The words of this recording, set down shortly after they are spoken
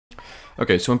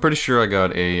Okay, so I'm pretty sure I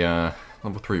got a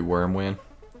level 3 worm win.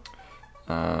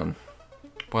 Well,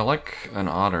 I like an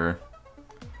otter.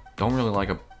 Don't really like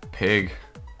a pig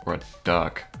or a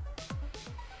duck.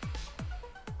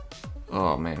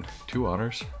 Oh man, 2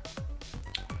 otters.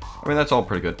 I mean, that's all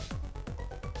pretty good.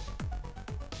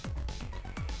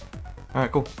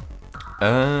 Alright, cool.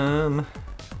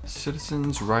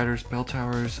 Citizens, riders, bell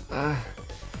towers.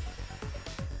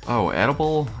 Oh,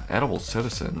 edible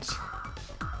citizens.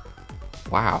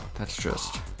 Wow, that's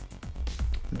just...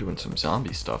 I'm doing some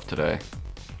zombie stuff today.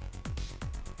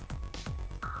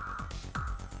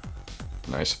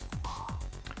 Nice.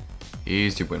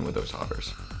 Easy win with those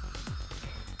otters.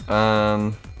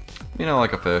 You know,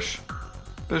 like a fish.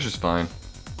 Fish is fine.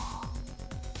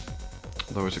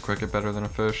 Although, is a cricket better than a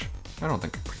fish? I don't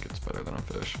think a cricket's better than a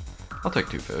fish. I'll take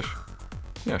 2 fish.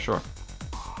 Yeah, sure.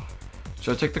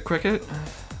 Should I take the cricket?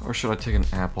 Or should I take an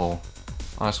apple?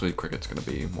 Honestly, cricket's gonna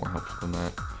be more helpful than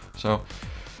that. So,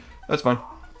 that's fine.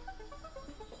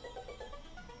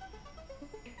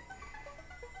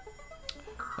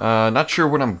 Not sure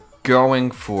what I'm going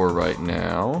for right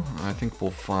now. I think we'll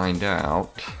find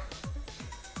out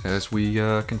as we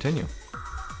continue.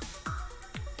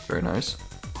 Very nice.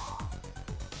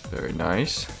 Very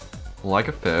nice. Like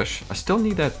a fish. I still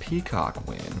need that peacock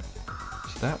win.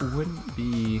 So that wouldn't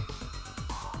be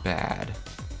bad.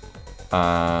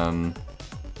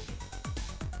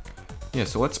 Yeah,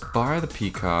 so let's buy the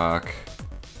peacock.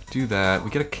 Do that. We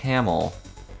get a camel.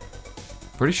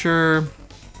 Pretty sure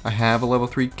I have a level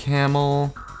 3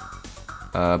 camel.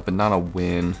 But not a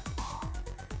win.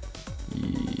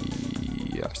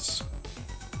 Yes.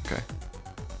 Okay.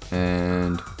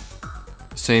 And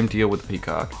same deal with the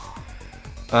peacock.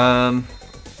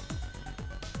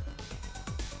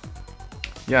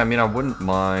 Yeah, I mean, I wouldn't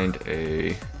mind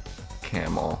a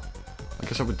camel. I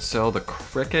guess I would sell the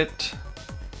cricket.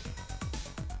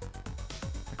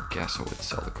 I guess I would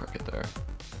sell the cricket there.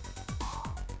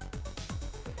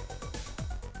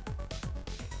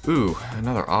 Ooh,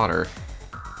 another otter.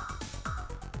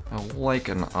 I like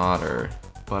an otter,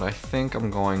 but I think I'm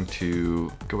going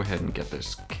to go ahead and get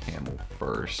this camel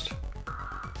first.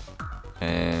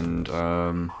 And,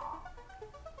 oh,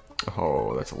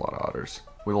 that's a lot of otters.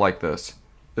 We like this.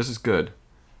 This is good.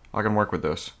 I can work with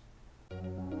this.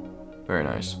 Very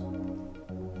nice.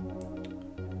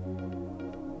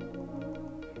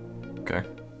 Okay.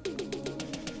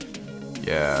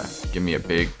 Yeah, give me a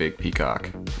big, big peacock.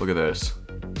 Look at this.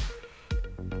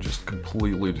 Just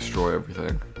completely destroy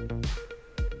everything.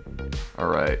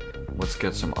 Alright, let's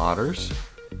get some otters.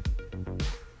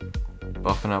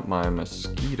 Buffing up my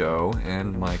mosquito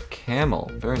and my camel.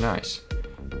 Very nice.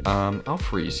 I'll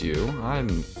freeze you.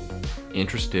 I'm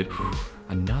interested.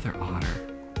 Another otter.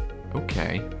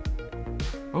 Okay.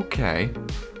 Okay.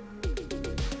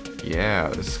 Yeah,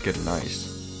 this is getting nice.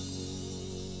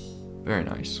 Very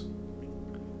nice.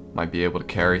 Might be able to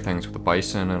carry things with a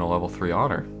bison and a level 3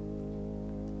 otter.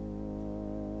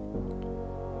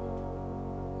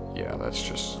 Yeah, that's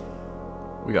just...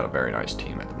 We got a very nice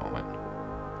team at the moment.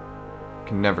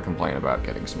 Can never complain about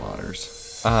getting some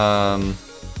otters.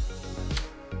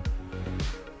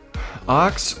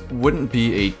 Ox wouldn't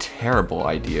be a terrible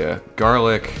idea.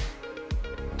 Garlic,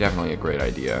 definitely a great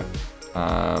idea.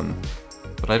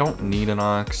 But I don't need an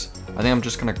ox. I think I'm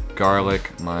just gonna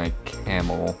garlic my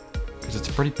camel, because it's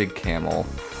a pretty big camel.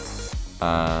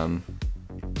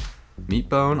 Meat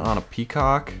bone on a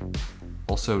peacock,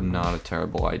 also not a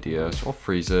terrible idea, so I'll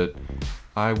freeze it.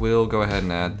 I will go ahead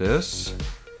and add this.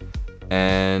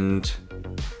 And,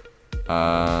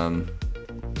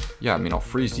 yeah, I mean, I'll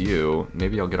freeze you.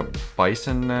 Maybe I'll get a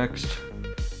bison next.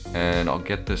 And I'll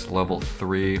get this level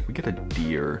 3. We get a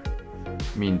deer.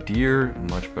 I mean, deer,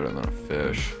 much better than a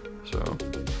fish. So,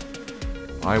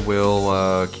 I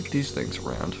will keep these things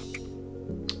around.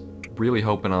 Really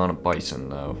hoping on a bison,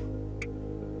 though.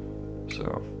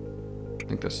 So, I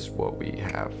think this is what we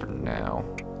have for now.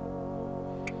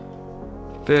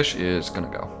 Fish is gonna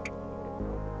go.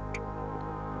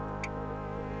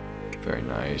 Very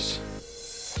nice.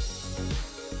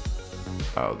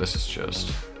 Oh, this is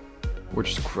just... We're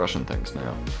just crushing things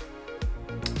now.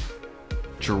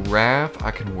 Giraffe I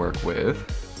can work with.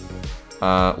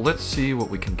 Let's see what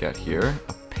we can get here.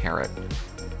 A parrot.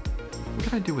 What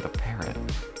can I do with a parrot?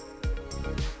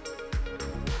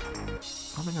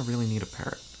 I don't think I really need a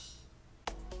parrot.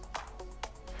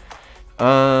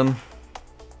 I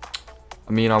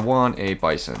mean, I want a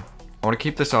bison. I want to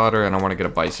keep this otter and I want to get a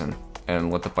bison.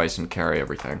 And let the bison carry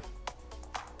everything.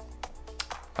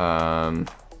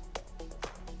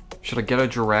 Should I get a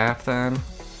giraffe then?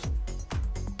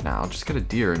 Nah, I'll just get a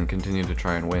deer and continue to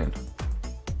try and win.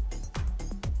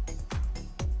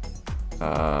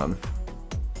 Yeah,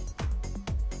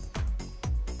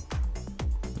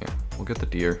 we'll get the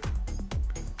deer.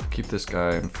 Keep this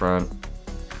guy in front.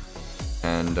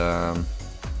 And, I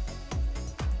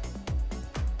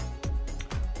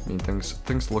mean,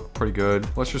 things look pretty good.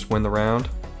 Let's just win the round.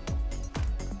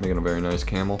 Making a very nice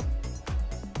camel.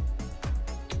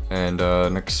 And,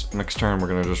 next turn we're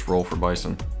gonna just roll for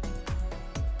bison.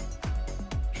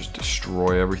 Just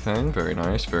destroy everything. Very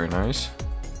nice, very nice.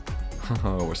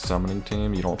 Oh, a summoning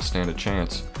team, you don't stand a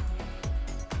chance.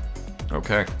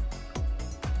 Okay.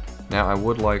 Now I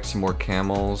would like some more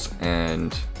camels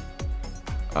and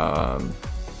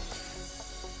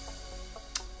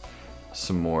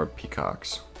some more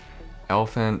peacocks.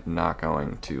 Elephant not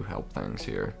going to help things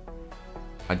here.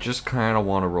 I just kind of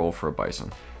want to roll for a bison.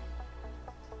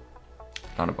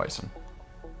 Not a bison.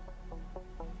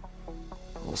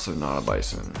 Also not a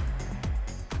bison.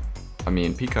 I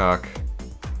mean, peacock.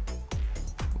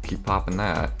 We'll keep popping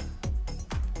that.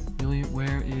 Really,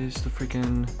 where is the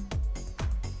freaking...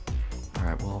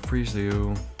 Alright, well, I'll freeze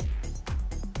you.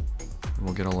 And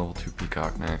we'll get a level 2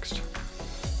 peacock next.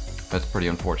 That's pretty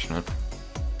unfortunate.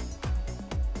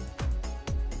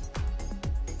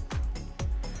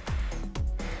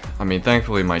 I mean,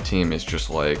 thankfully my team is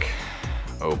just like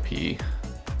OP.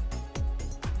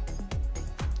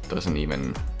 Doesn't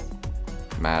even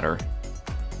matter.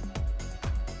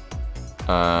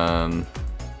 Alright,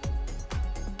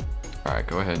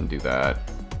 go ahead and do that.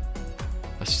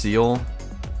 A seal?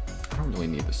 I don't really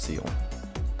need the seal.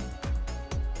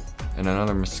 And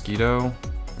another mosquito?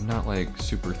 I'm not like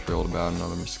super thrilled about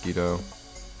another mosquito.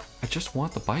 I just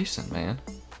want the bison, man.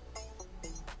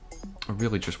 I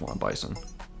really just want a bison.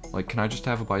 Like, can I just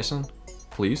have a bison?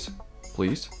 Please?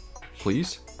 Please?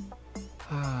 Please?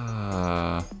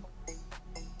 Alright,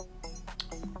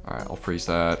 I'll freeze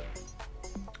that.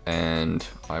 And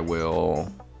I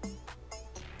will...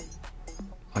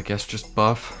 I guess just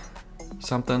buff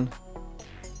something.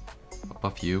 I'll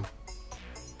buff you.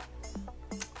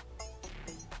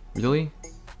 Really?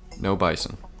 No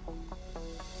bison.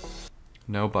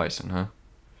 No bison, huh?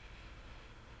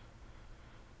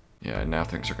 Yeah, now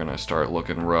things are gonna start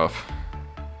looking rough.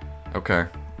 Okay,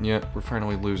 yeah, we're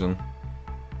finally losing.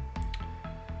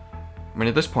 I mean,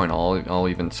 at this point, I'll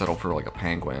even settle for like a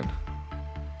penguin.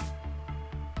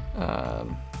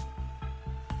 I'll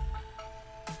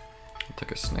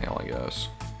take a snail, I guess.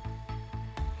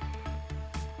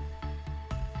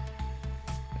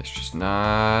 It's just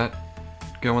not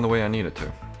going the way I need it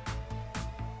to.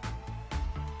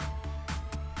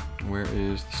 Where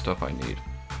is the stuff I need?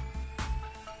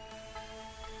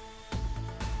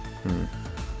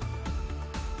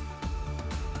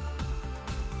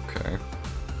 Okay.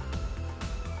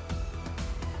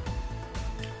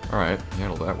 Alright,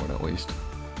 handle that one at least.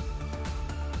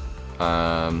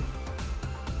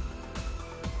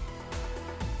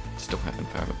 Still haven't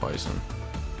found a bison.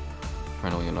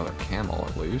 Finally another camel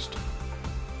at least.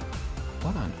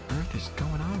 What on earth is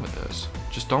going on with this?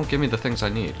 Just don't give me the things I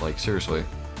need, like seriously.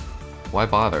 Why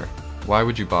bother? Why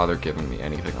would you bother giving me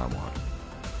anything I want?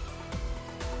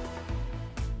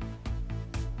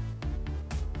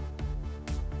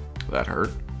 That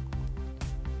hurt.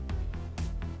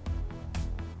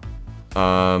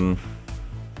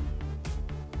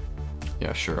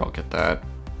 Yeah, sure, I'll get that.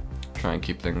 Try and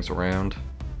keep things around.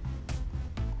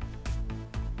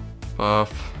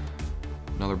 Buff.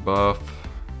 Another buff.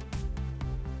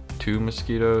 2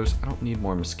 mosquitoes. I don't need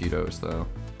more mosquitoes, though.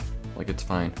 Like, it's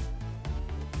fine.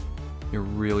 It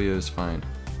really is fine.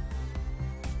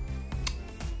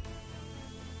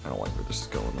 I don't like where this is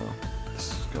going, though.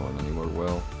 This is going anywhere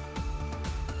well.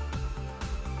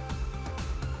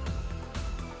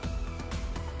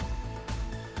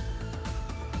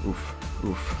 Oof,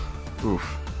 oof,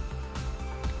 oof.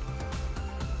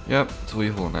 Yep, it's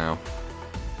lethal now.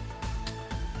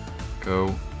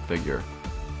 Go figure.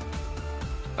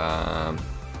 I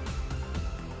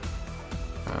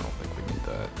don't think we need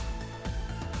that.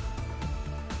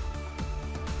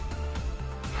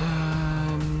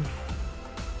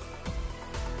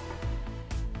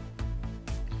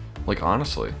 Like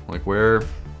honestly, like where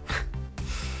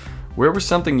was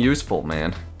something useful,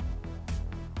 man?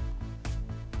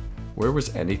 Where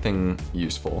was anything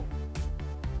useful?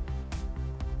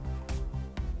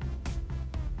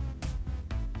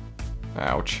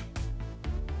 Ouch.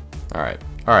 Alright.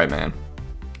 Alright, man.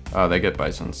 Oh, they get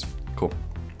bisons. Cool.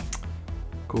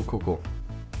 Cool, cool, cool.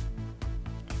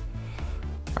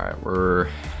 Alright, are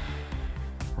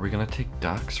we gonna take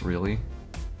ducks, really?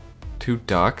 2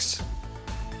 ducks?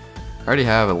 I already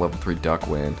have a level 3 duck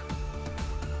win.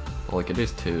 But like, it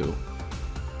is 2.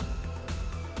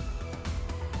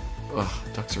 Ugh,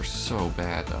 ducks are so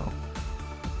bad though.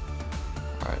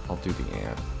 Alright, I'll do the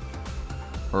ant.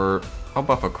 Or, I'll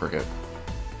buff a cricket.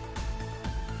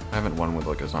 I haven't won with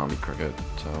like a zombie cricket,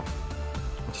 so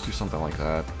let's do something like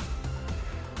that.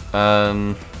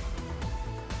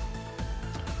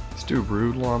 Let's do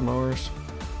rude lawnmowers.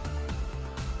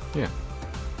 Yeah.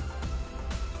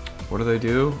 What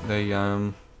do? They,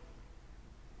 I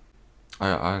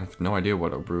have no idea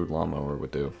what a rude lawnmower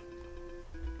would do.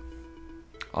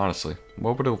 Honestly,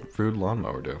 what would a rude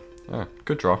lawnmower do? Yeah,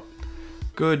 good draw.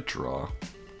 Good draw.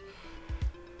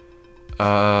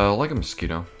 Like a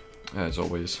mosquito, as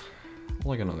always.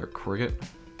 Like another cricket.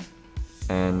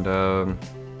 And, I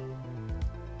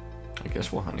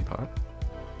guess we'll honeypot.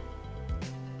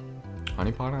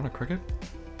 Honeypot on a cricket?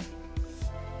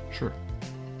 Sure.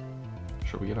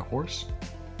 Should we get a horse?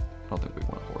 I don't think we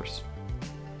want a horse.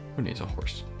 Who needs a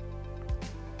horse?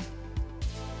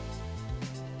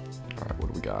 Alright, what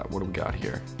do we got? What do we got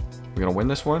here? We gonna win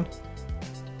this one?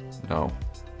 No.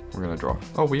 We're gonna draw.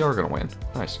 Oh, we are gonna win.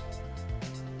 Nice.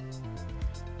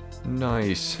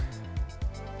 Nice.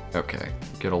 Okay.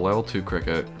 Get a level 2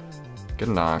 cricket. Get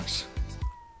an ox.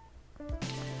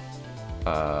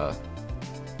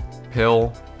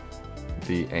 Pill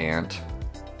the ant.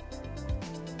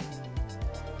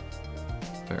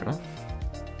 Fair enough.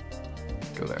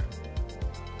 Go there.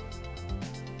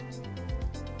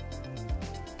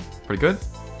 Pretty good.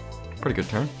 Pretty good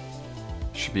turn.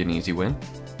 Should be an easy win.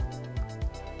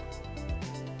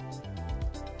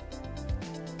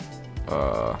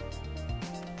 Thought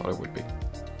it would be.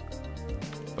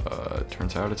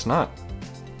 Turns out it's not.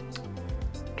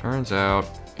 Turns out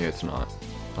it's not.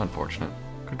 Unfortunate.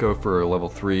 Could go for a level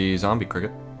 3 zombie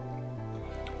cricket.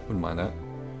 Wouldn't mind that.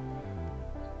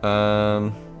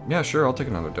 Yeah, sure, I'll take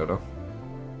another dodo.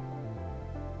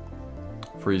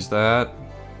 Freeze that.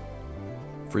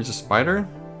 Freeze a spider.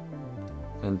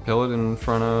 And pill it in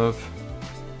front of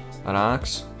an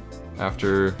ox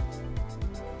after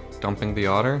dumping the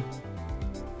otter.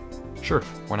 Sure,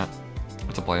 why not?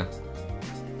 That's a plan.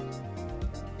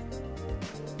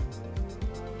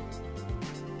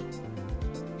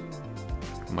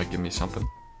 Might give me something,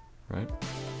 right?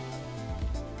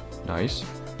 Nice.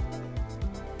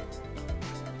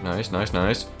 Nice, nice,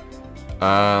 nice.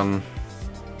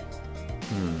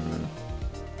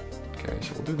 Okay,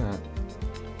 so we'll do that.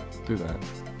 Do that.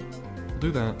 We'll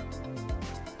do that.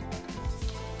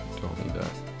 Don't need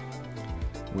that.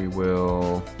 We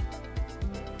will...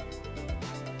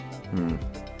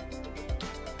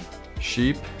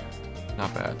 Sheep,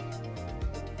 not bad.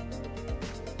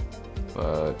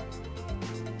 But...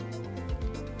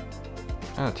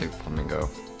 I'll take flamingo.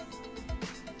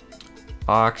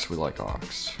 Ox, we like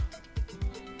ox.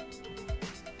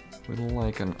 We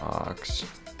like an ox.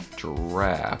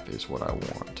 Giraffe is what I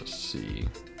want to see.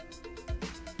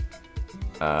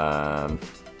 I'm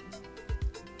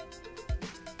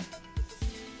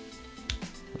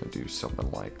gonna do something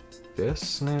like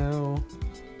this now.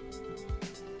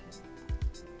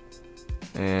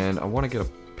 And I want to get a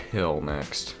pill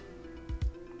next.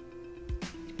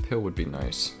 Pill would be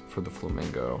nice for the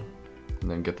flamingo. And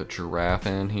then get the giraffe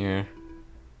in here.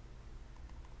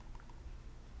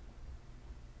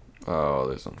 Oh,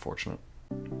 this is unfortunate.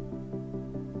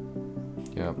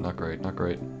 Yeah, not great, not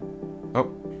great.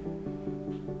 Oh.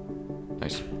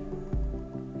 Nice.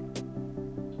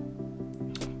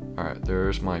 Alright,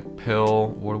 there's my pill.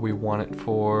 What do we want it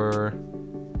for?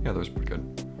 Yeah, that was pretty good.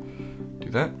 Do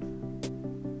that.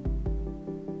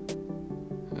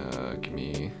 Give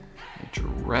me a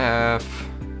giraffe.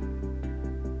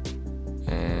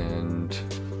 And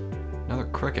another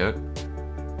cricket.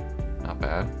 Not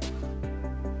bad.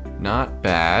 Not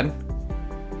bad.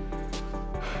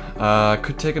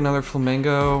 Could take another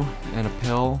flamingo and a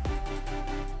pill.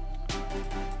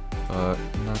 But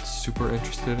I'm not super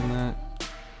interested in that.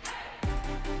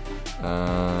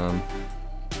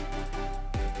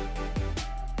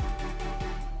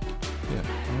 Yeah,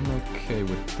 I'm okay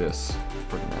with this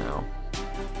for now.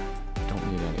 Don't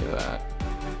need any of that.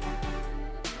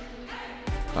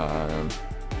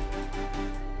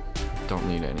 Don't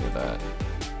need any of that.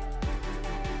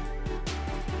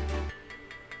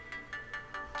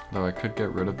 Though I could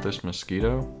get rid of this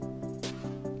mosquito.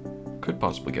 Could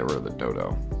possibly get rid of the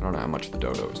dodo. I don't know how much the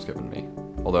dodo is giving me.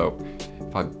 Although,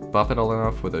 if I buff it all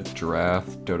enough with a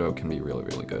giraffe, dodo can be really,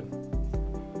 really good.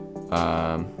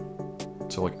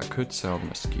 So like I could sell the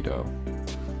mosquito,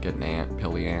 get an ant,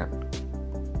 pill the ant.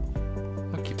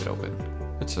 I'll keep it open.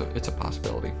 It's a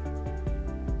possibility.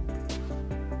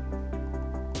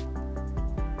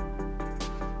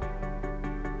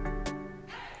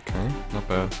 Okay, not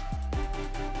bad.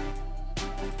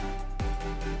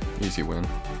 Easy win.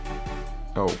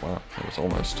 Oh, wow. That was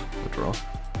almost a draw.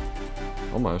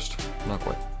 Almost. Not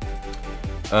quite.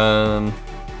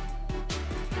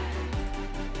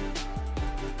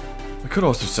 We could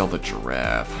also sell the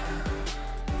giraffe.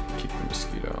 Keep the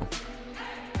mosquito.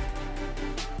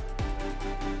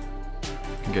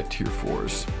 Can get tier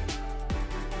 4s.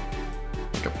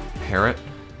 Like a parrot?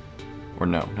 Or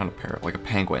no, not a parrot. Like a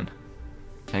penguin.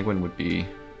 Penguin would be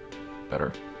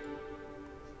better.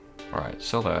 Alright,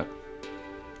 sell that.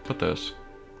 Put this.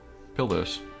 Pill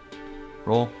this.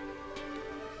 Roll.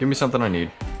 Give me something I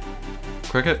need.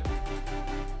 Cricket?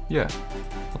 Yeah.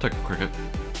 I'll take a cricket.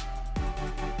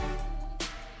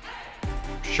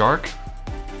 Shark?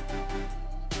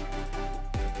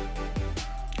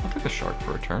 I'll take a shark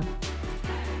for a turn.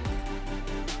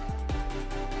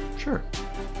 Sure.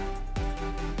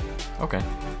 Okay.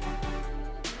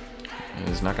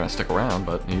 He's not gonna stick around,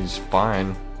 but he's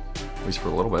fine. At least for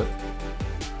a little bit.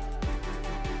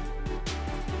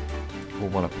 We'll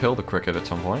want to pill the cricket at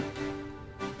some point.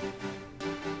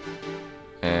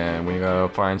 And we gotta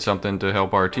find something to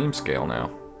help our team scale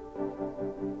now.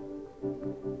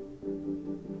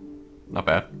 Not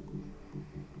bad.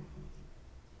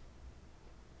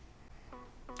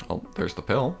 Oh, there's the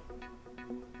pill.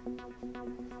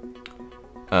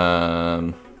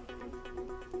 Wouldn't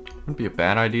be a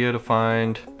bad idea to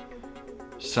find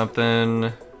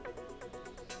something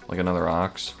like another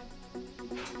ox.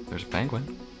 There's a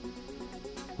penguin.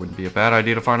 Wouldn't be a bad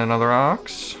idea to find another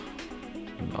ox.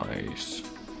 Nice.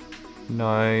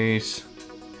 Nice.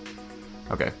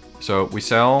 Okay, so we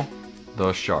sell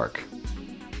the shark.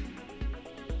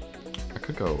 I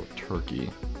could go turkey.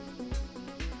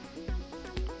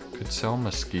 Could sell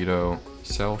mosquito,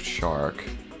 sell shark.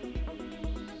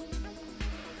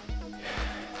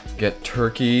 Get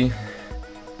turkey,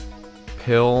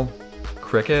 pill,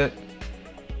 cricket.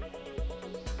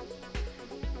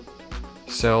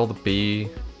 Sell the bee,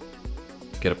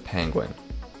 get a penguin.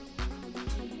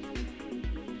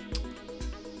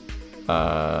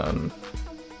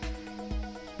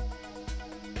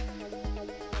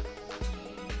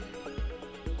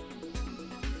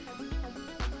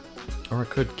 Or I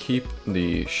could keep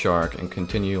the shark and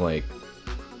continue like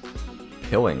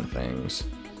pilling things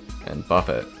and buff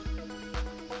it.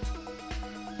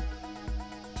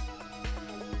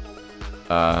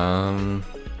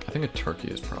 I think a turkey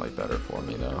is probably better for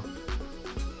me though.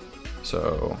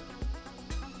 So,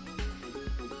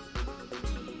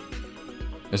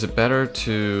 is it better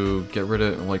to get rid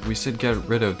of, like we said, get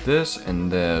rid of this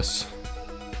and this?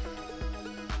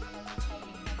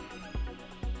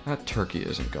 That turkey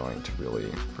isn't going to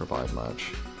really provide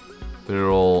much, but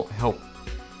it'll help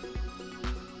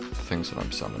the things that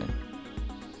I'm summoning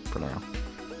for now.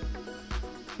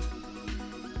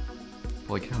 But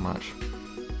like how much?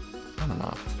 Not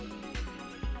enough.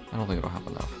 I don't think it'll have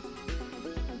enough.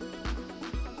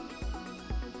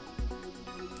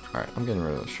 Alright, I'm getting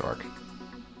rid of the shark.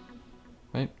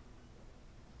 Right?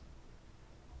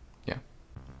 Yeah.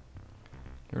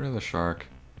 Get rid of the shark.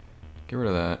 Get rid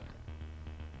of that.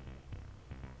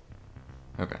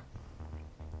 Okay.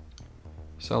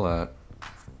 Sell that.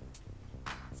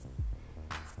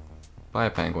 Buy a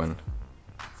penguin.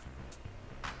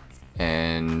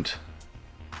 And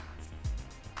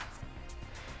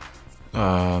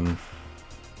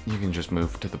you can just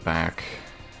move to the back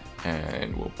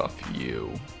and we'll buff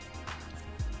you.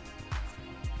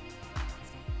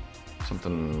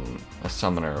 Something, a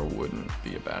summoner wouldn't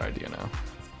be a bad idea now.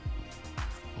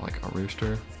 Like a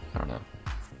rooster? I don't know.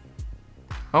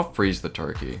 I'll freeze the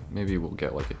turkey. Maybe we'll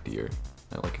get like a deer.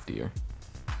 I like a deer.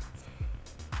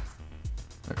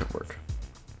 That could work.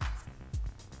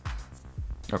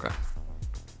 Okay.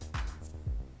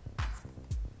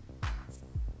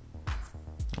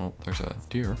 Oh, there's a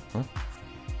deer, huh?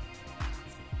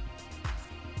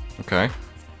 Okay.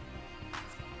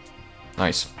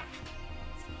 Nice.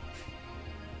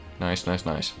 Nice, nice,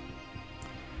 nice.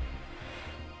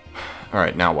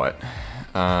 Alright, now what?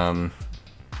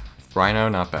 Rhino,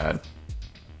 not bad.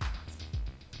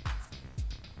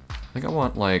 I think I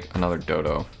want, like, another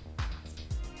dodo.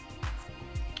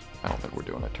 I don't think we're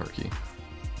doing a turkey.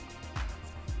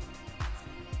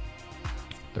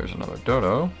 There's another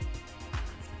dodo.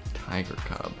 Tiger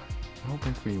cub. I don't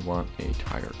think we want a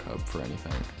tiger cub for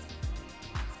anything.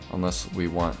 Unless we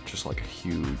want just like a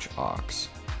huge ox.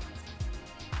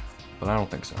 But I don't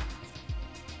think so.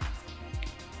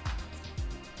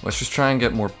 Let's just try and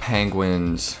get more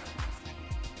penguins.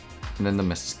 And then the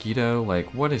mosquito,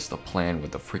 like what is the plan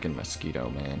with the freaking mosquito,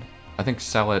 man? I think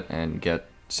sell it and get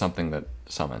something that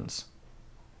summons.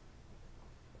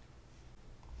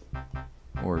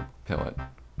 Or pill it.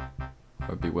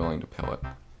 would be willing to pill it.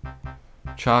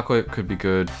 Chocolate could be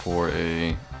good for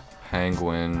a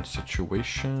penguin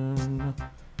situation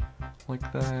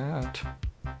like that.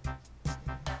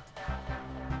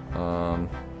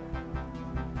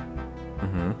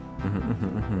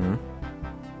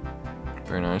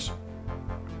 Very nice.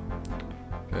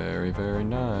 Very, very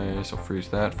nice. I'll freeze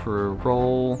that for a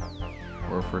roll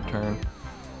or for a turn.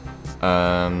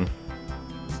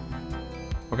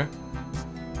 Okay.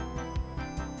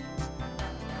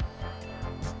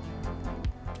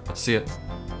 Let's see it.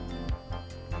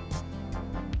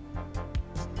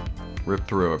 Rip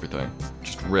through everything.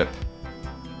 Just rip.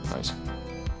 Nice.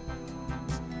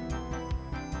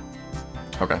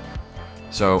 Okay.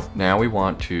 So now we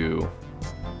want to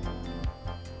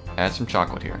add some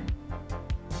chocolate here.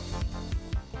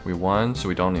 We won, so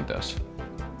we don't need this.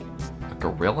 A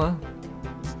gorilla?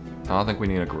 I don't think we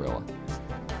need a gorilla.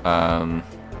 I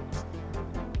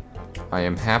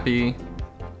am happy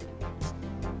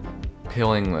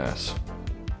pilling this.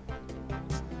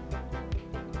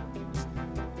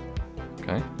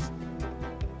 Okay.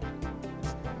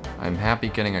 I'm happy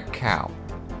getting a cow.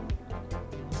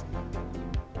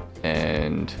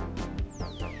 And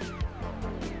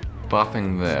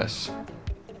buffing this.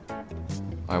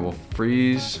 I will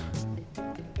freeze,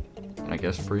 and I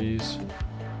guess freeze,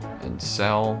 and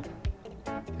sell,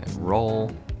 and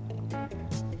roll,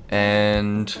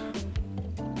 and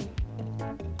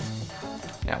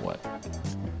now what?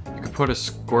 You could put a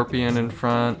scorpion in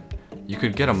front. You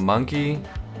could get a monkey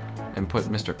and put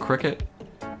Mr. Cricket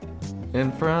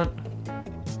in front.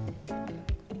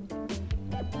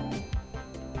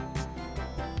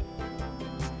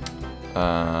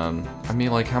 I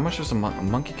mean, like, how much does a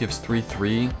monkey gives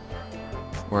 3/3?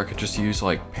 Or I could just use,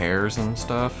 like, pears and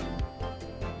stuff.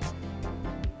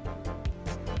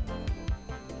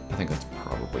 I think that's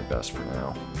probably best for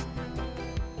now.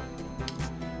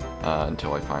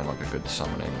 Until I find, like, a good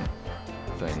summoning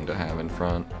thing to have in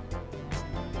front.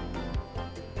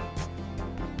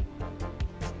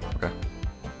 Okay.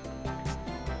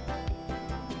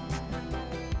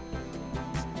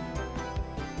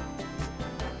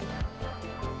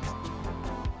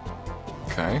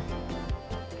 Okay.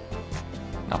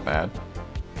 Not bad.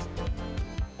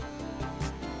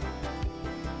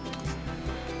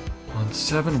 On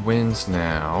 7 wins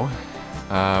now.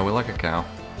 We like a cow.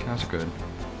 Cows are good.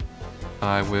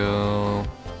 I will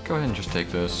go ahead and just take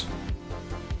this.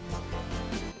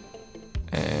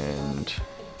 And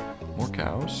more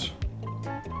cows.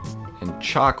 And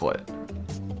chocolate.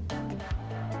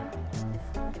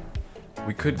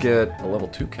 We could get a level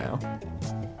 2 cow.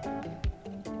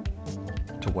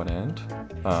 To what end?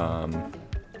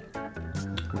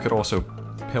 We could also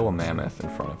pill a mammoth in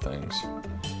front of things.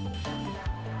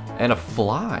 And a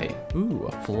fly. Ooh,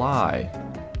 a fly.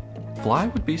 Fly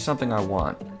would be something I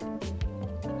want.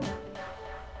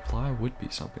 Fly would be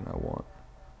something I want.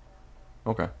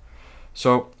 Okay.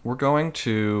 So, we're going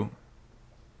to...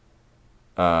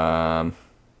 do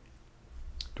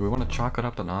we want to chocolate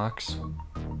up an ox?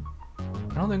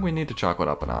 I don't think we need to chocolate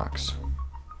up an ox.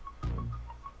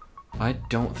 I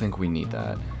don't think we need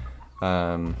that.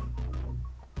 I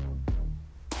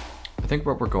think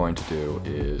what we're going to do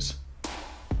is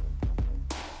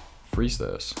freeze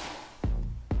this.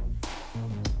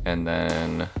 And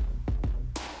then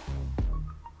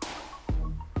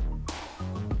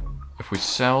if we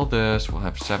sell this, we'll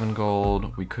have 7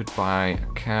 gold. We could buy a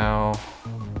cow.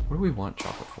 What do we want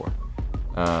chocolate for?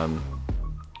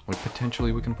 Like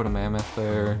potentially we can put a mammoth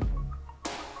there.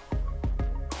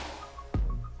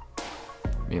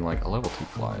 I mean, like, a level 2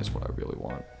 fly is what I really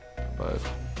want, but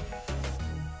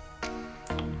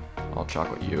I'll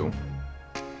chocolate you.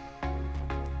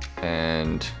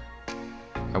 And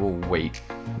I will wait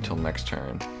until next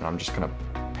turn, and I'm just gonna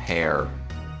pair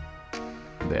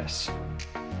this.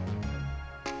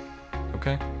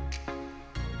 Okay?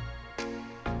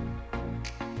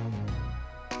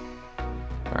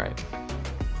 Alright.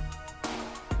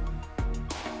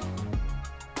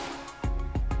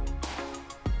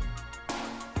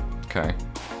 Okay,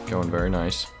 going very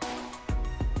nice.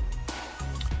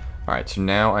 Alright, so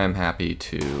now I am happy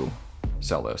to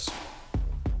sell this.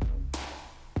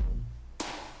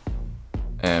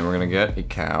 And we're gonna get a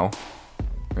cow.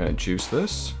 We're gonna juice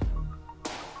this.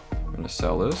 We're gonna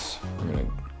sell this. We're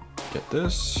gonna get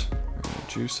this. We're gonna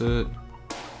juice it.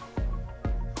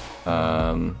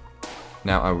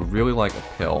 Now I would really like a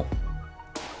pill.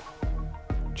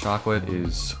 Chocolate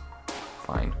is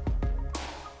fine.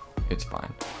 It's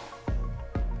fine.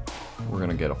 We're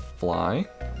gonna get a fly.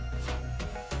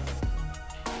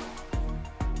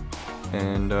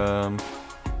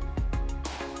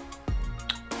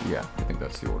 Yeah, I think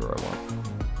that's the order I want.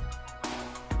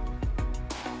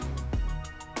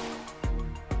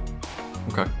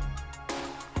 Okay.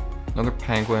 Another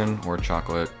penguin or a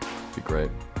chocolate would be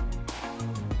great.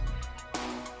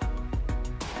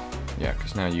 Yeah,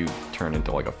 because now you turn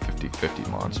into like a 50-50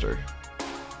 monster.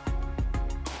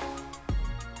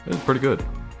 This is pretty good.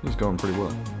 This is going pretty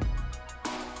well.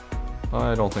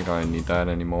 I don't think I need that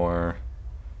anymore.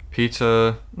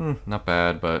 Pizza, not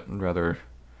bad, but I'd rather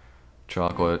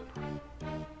chocolate.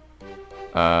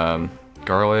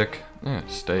 Garlic,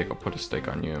 steak. I'll put a steak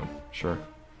on you. Sure.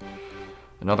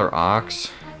 Another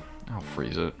ox. I'll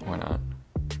freeze it. Why not?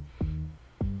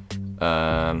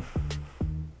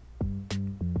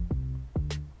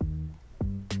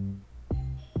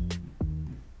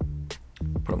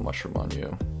 Put a mushroom on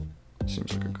you.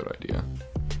 Seems like a good idea.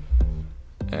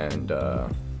 And,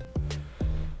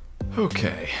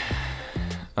 okay.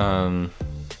 So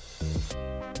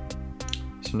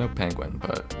no penguin,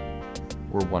 but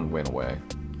we're one win away.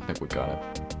 I think we got it.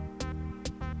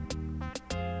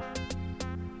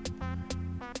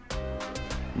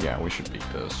 Yeah, we should beat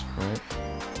this, right?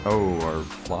 Oh, our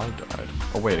fly died.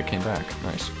 Oh wait, it came back.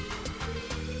 Nice.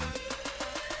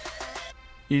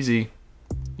 Easy.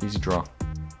 Easy draw.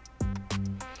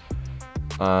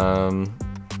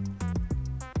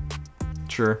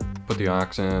 Sure, put the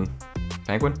ox in.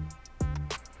 Penguin?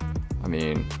 I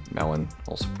mean, melon,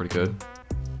 also pretty good.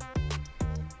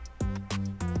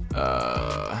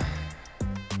 Oh,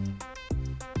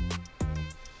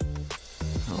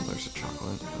 there's a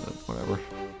chocolate, but whatever.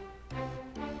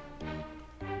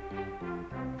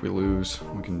 If we lose,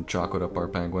 we can chocolate up our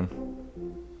penguin.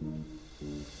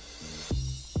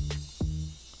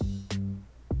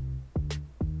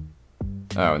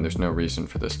 Oh, and there's no reason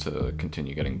for this to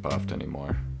continue getting buffed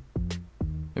anymore.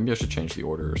 Maybe I should change the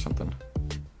order or something.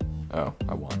 Oh,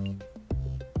 I won.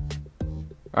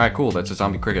 Alright, cool, that's a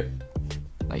zombie cricket.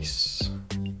 Nice.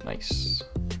 Nice.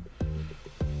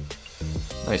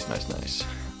 Nice, nice, nice.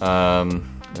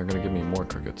 They're gonna give me more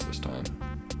crickets this time.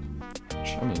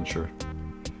 I mean, sure.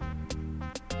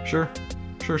 Sure.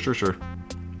 Sure, sure, sure.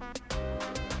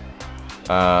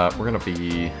 We're gonna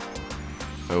be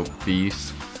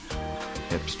obese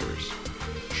hipsters.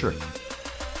 Sure.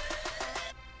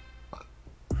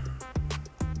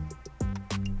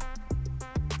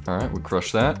 Alright, we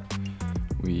crushed that.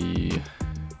 We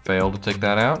fail to take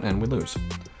that out, and we lose.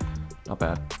 Not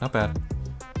bad. Not bad.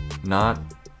 Not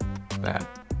bad.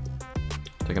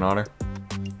 Take an otter.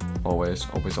 Always,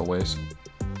 always, always.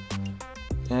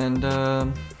 And,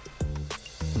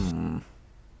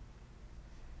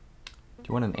 Do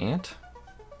you want an ant?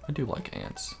 I do like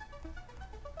ants.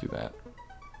 Do that.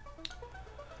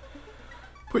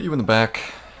 Put you in the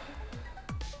back.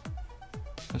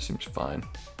 That seems fine.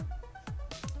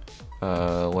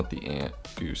 Let the ant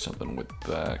do something with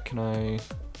that. Can I?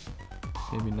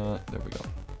 Maybe not. There we go.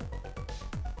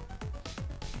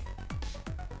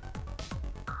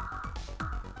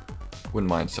 Wouldn't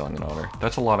mind selling an otter.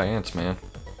 That's a lot of ants, man.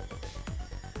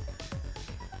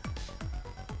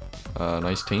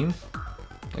 Nice team,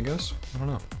 I guess. I don't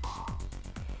know.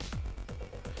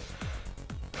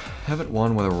 Haven't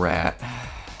won with a rat.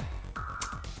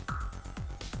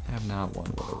 Have not won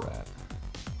with a rat.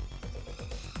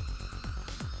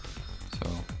 So,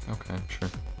 okay, sure.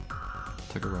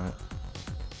 Take a rat.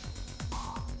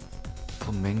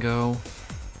 Flamingo.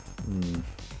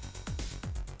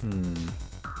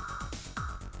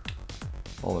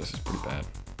 All this is pretty bad.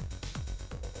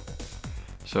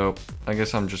 So, I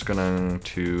guess I'm just going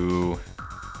to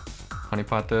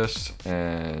honeypot this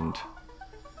and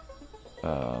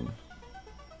I'm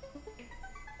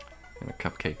gonna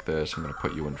cupcake this. I'm gonna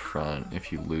put you in front.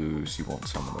 If you lose, you won't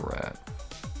summon the rat.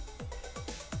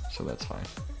 So that's fine.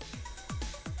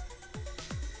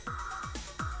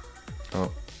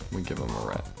 Oh, we give him a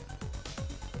rat.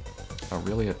 Oh,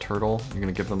 really? A turtle? You're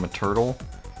gonna give them a turtle?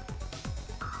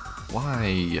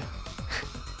 Why?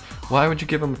 Why would you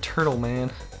give him a turtle,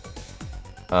 man?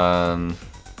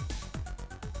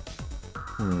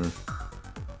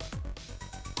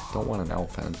 Don't want an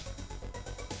elephant.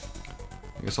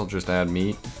 I guess I'll just add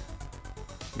meat.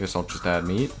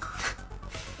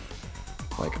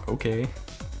 Like, okay.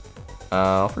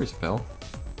 I'll freeze a pill.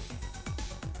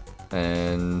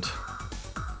 And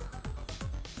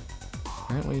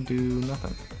apparently do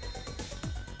nothing.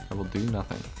 I will do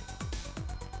nothing.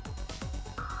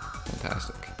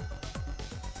 Fantastic.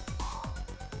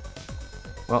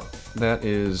 Well, that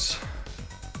is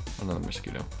another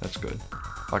mosquito. That's good.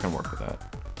 I can work with that.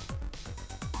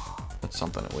 That's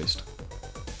something at least.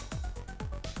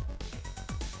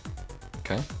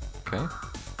 Okay, okay.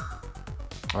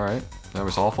 Alright, that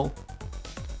was awful.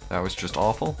 That was just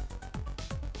awful.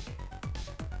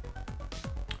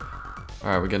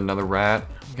 Alright, we get another rat.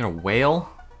 We get a whale?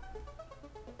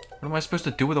 What am I supposed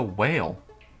to do with a whale?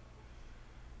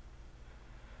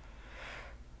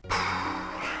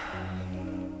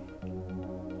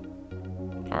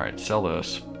 Alright, sell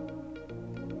this.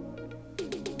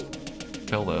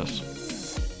 Kill this.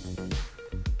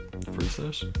 Freeze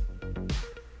this.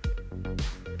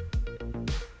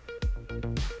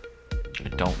 I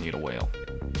don't need a whale.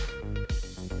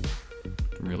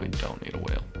 Really don't need a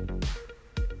whale.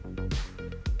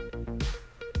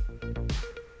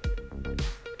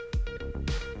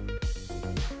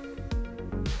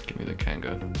 Give me the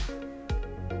Kanga.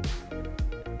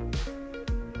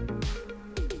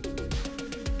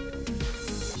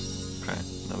 Okay,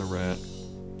 another rat.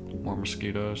 More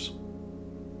mosquitoes.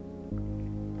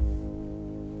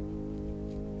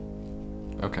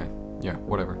 Okay, yeah,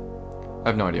 whatever. I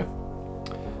have no idea.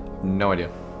 No idea.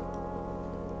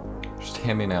 Just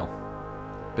hand me an L.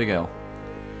 Big L.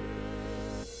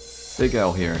 Big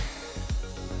L here.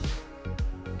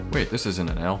 Wait, this isn't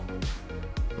an L.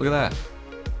 Look at that.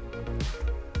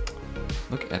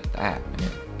 Look at that,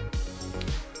 man.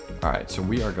 Alright, so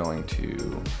we are going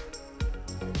to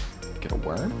get a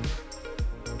worm.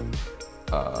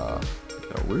 Get a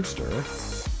rooster.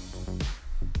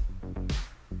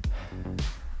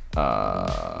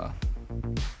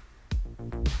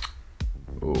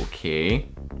 Okay.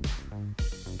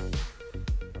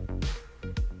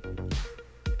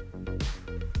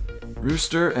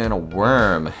 Rooster and a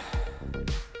worm.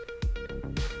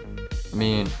 I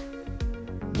mean,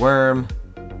 worm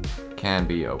can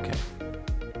be okay.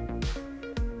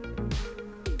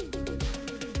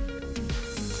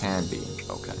 Can be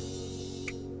okay.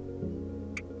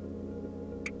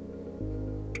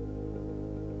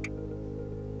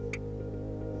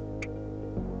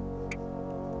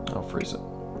 I'll freeze it.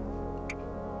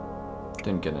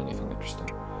 Didn't get anything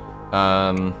interesting.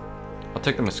 I'll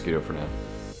take the mosquito for now.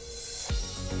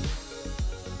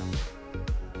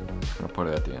 I'll put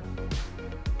it at the end.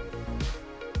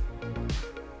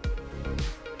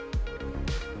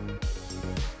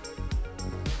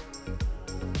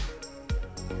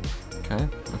 Okay,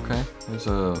 okay. There's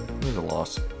a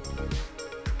loss.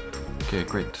 Okay,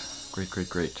 great.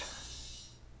 Great.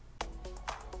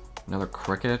 Another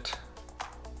cricket.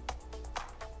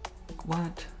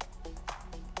 What?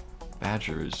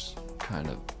 Badger is kind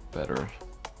of better.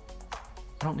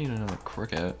 I don't need another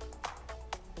cricket.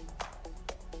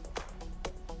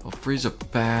 I'll freeze a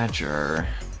badger.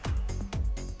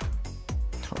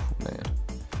 Oh man,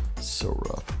 it's so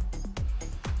rough.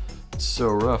 It's so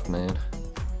rough, man.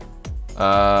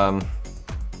 I'll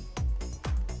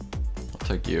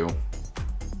take you.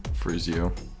 Freeze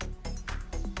you.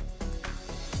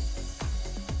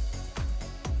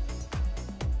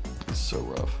 It's so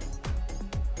rough.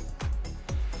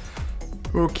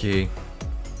 Okay.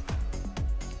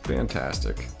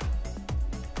 Fantastic.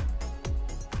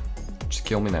 Just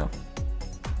kill me now.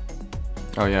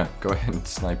 Oh yeah, go ahead and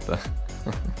snipe the...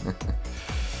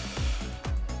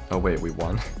 Oh wait, we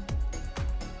won.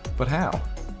 But how?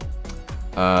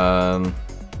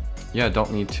 Yeah,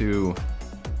 don't need two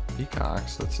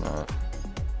peacocks. That's not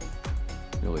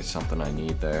really something I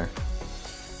need there.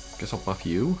 Guess I'll buff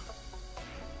you.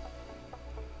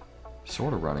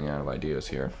 Sort of running out of ideas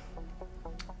here.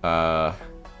 Copy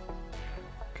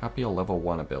a level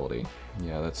 1 ability.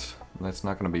 Yeah, that's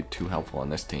not going to be too helpful on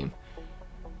this team.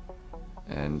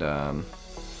 And I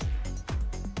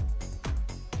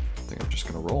think I'm just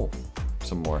going to roll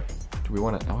some more. Do we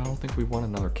want to? Oh, I don't think we want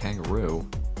another kangaroo.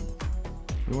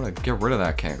 We want to get rid of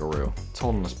that kangaroo. It's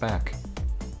holding us back.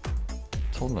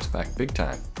 It's holding us back big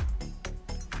time.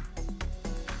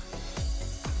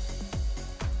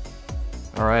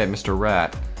 All right, Mr.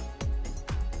 Rat.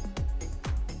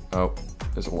 Oh,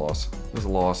 there's a loss. There's a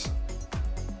loss.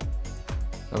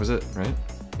 That was it, right?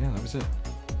 Yeah, that was it.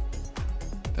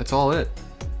 That's all it.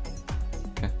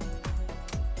 Okay.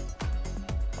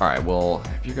 Alright, well,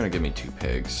 if you're gonna give me 2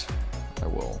 pigs, I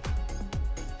will.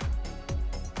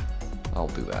 I'll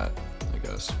do that, I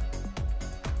guess.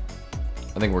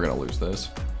 I think we're gonna lose this.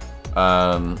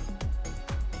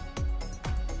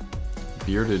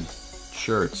 Bearded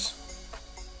shirts.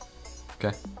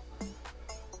 Okay.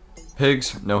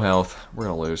 Pigs, no health. We're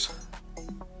gonna lose.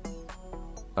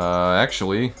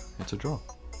 Actually, it's a draw.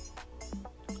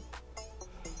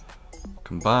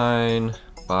 Combine,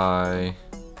 buy,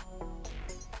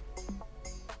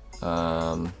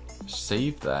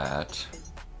 save that,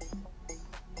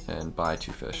 and buy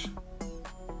 2 fish.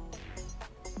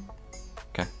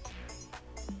 Okay.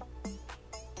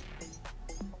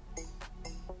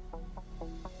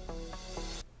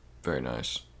 Very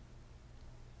nice.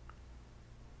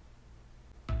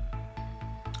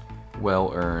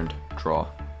 Well earned draw.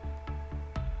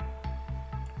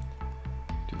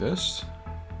 Do this.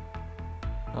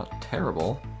 Not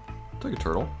terrible. Take a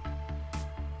turtle.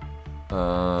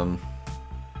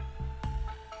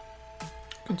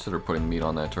 Consider putting meat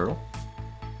on that turtle.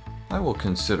 I will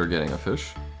consider getting a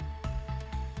fish.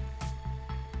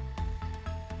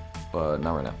 But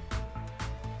not right now.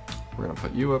 We're gonna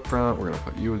put you up front, we're gonna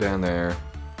put you down there,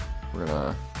 we're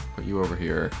gonna put you over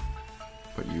here,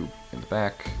 put you in the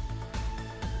back.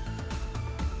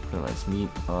 Put a nice meat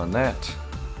on that.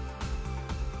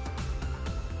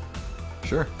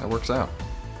 Sure, that works out.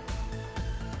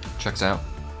 Checks out.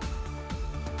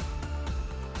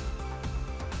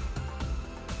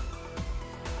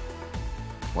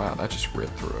 Wow, that just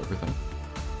ripped through everything.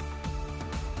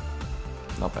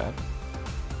 Not bad.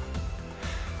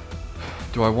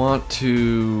 Do I want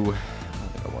to... I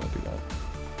don't think I want to do that.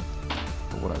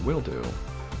 But what I will do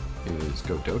is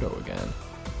go Dodo again.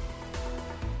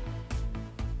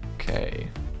 Okay.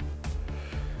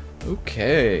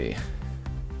 Okay.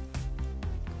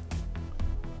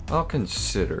 I'll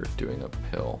consider doing a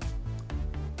pill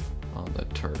on the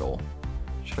turtle.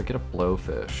 Should I get a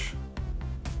blowfish?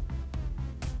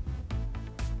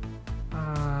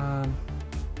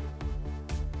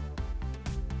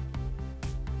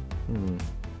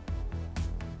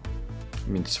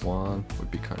 I mean, swan would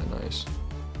be kind of nice.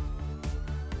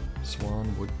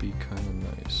 Swan would be kind of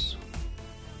nice.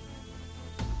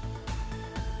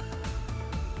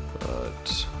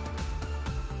 But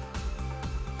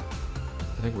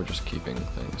I think we're just keeping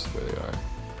things the way they are.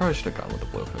 Probably should have gone with the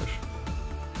blowfish.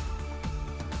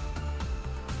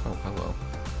 Oh, hello.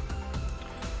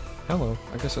 Hello.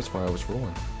 I guess that's why I was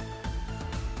rolling.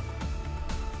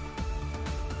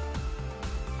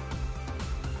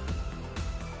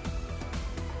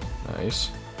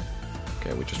 Nice.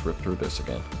 Okay, we just ripped through this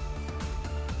again.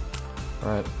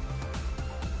 Alright.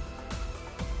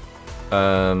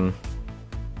 So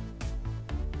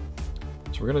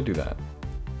we're gonna do that.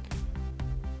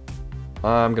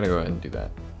 I'm gonna go ahead and do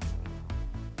that.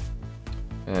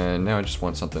 And now I just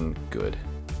want something good.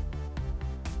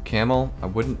 Camel, I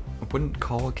wouldn't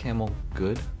call a camel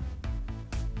good.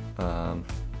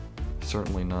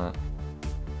 Certainly not.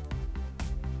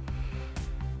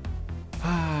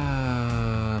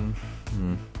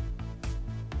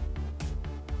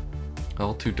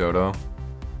 L2 Dodo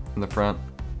in the front,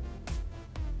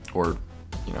 or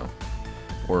you know,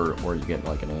 or you get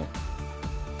like an ant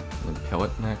and then pill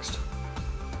it next.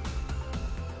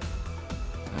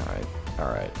 All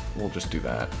right, we'll just do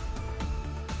that.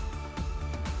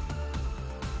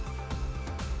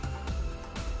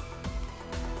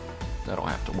 That'll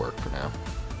have to work for now.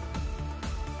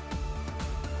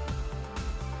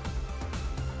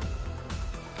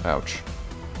 Ouch.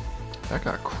 That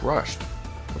got crushed.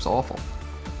 It was awful.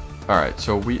 Alright,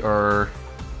 so we are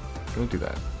gonna do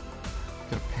that.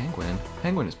 Get a penguin.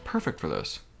 Penguin is perfect for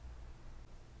this.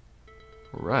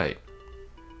 Right.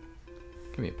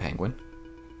 Give me a penguin.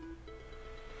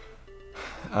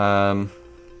 I'll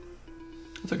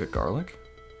take a garlic.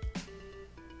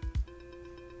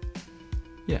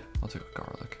 Yeah, I'll take a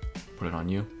garlic. Put it on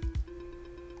you.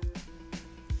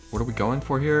 What are we going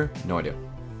for here? No idea.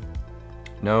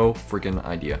 No freaking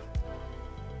idea.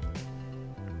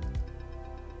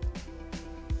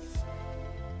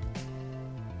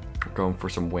 We're going for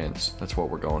some wins. That's what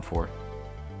we're going for.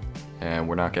 And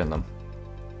we're not getting them.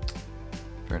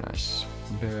 Very nice.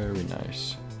 Very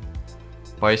nice.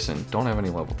 Bison. Don't have any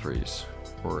level 3s.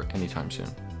 Or anytime soon.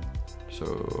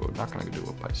 So, not gonna do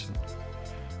a bison.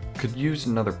 Could use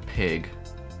another pig.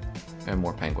 And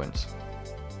more penguins.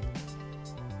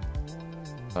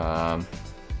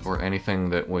 Or anything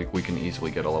that we can easily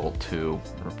get a level 2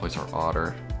 and replace our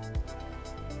otter.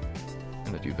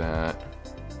 Gonna do that.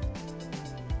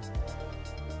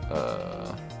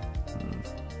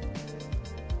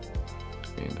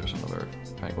 And there's another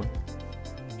penguin.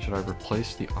 Should I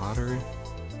replace the otter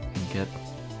and get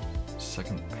a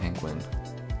second penguin?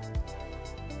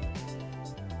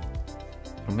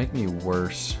 It'll make me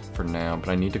worse for now, but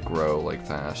I need to grow like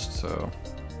fast, so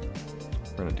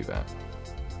we're gonna do that.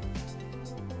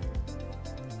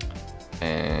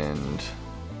 And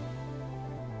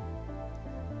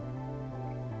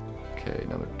okay,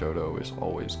 another dodo is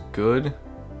always good.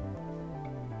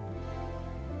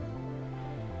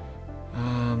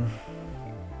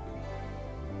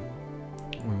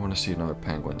 We want to see another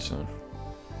penguin soon.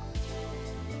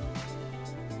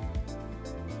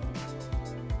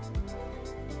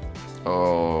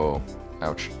 Oh,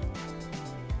 ouch.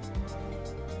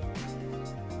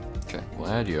 Okay, we'll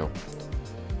add you.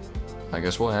 I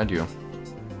guess we'll add you.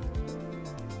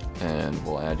 And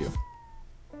we'll add you.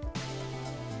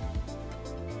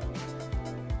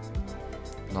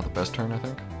 Not the best turn, I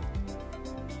think.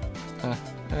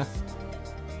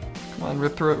 Come on,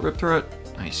 rip through it, rip through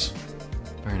it. Nice.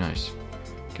 Very nice.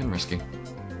 Getting risky.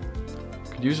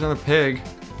 Could use another pig.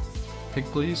 Pig,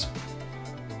 please.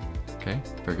 Okay,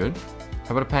 very good.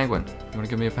 How about a penguin? You want to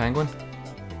give me a penguin?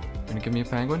 You want to give me a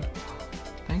penguin?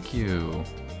 Thank you.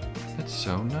 That's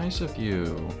so nice of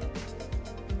you.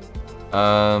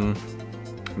 I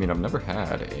mean, I've never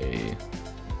had a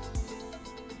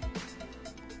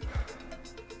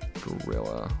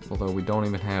gorilla, although we don't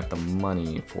even have the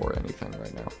money for anything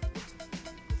right now.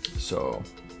 So,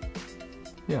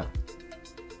 yeah,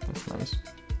 that's nice.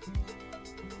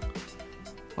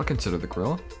 I'll consider the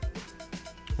gorilla.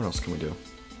 What else can we do?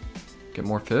 Get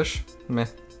more fish? Meh.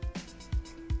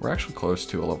 We're actually close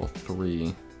to a level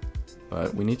 3,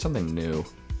 but we need something new.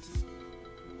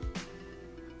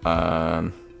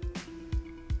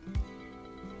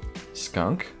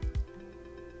 Skunk?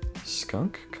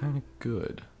 Skunk? Kinda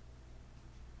good.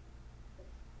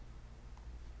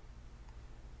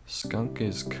 Skunk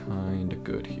is kinda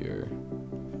good here.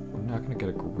 We're not gonna get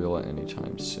a gorilla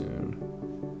anytime soon.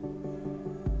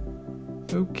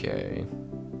 Okay.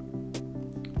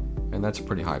 And that's a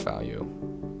pretty high value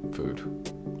food.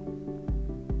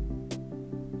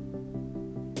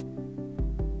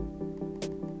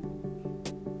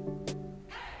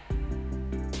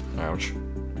 Ouch.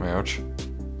 Ouch.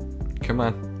 Come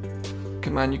on.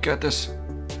 Come on, you got this.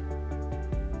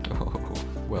 Oh,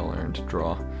 well earned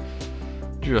draw.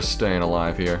 Just staying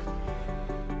alive here.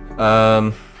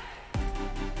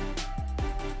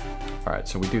 Alright,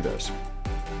 so we do this.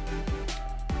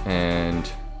 And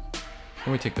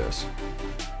then we take this.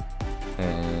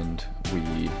 And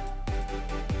we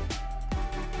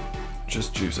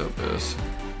just juice up this.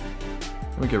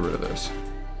 Let me get rid of this.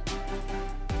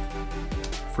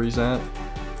 Freeze that.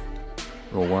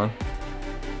 Roll 1.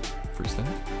 Freeze that.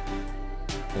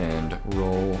 And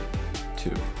roll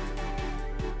 2.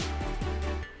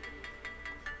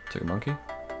 Take a monkey.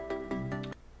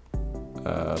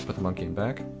 Put the monkey in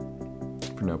back.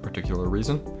 For no particular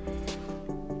reason.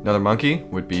 Another monkey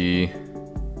would be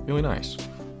really nice.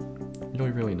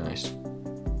 Really, really nice.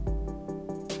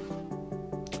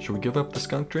 Should we give up the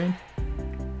skunk drain?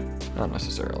 Not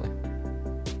necessarily.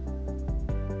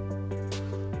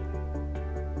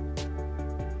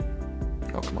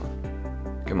 Oh, come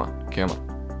on. Come on. Come on.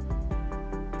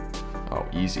 Oh,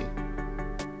 easy.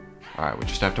 Alright, we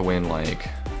just have to win, like,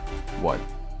 what?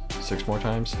 6 more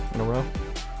times in a row?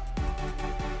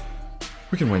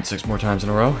 We can win 6 more times in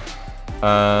a row.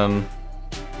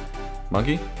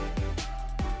 Monkey?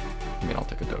 I mean, I'll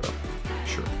take a dodo.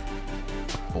 Sure.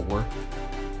 A boar?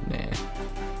 Nah.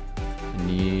 I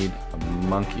need a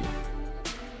monkey.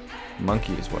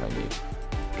 Monkey is what I need.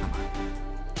 Come on.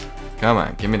 Come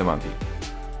on, give me the monkey.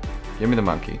 Give me the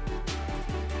monkey.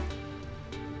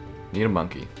 Need a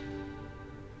monkey.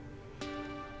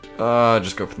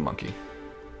 Just go for the monkey.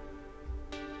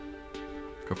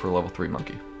 Go for a level 3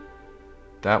 monkey.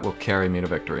 That will carry me to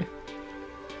victory.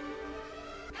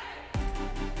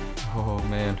 Oh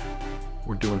man,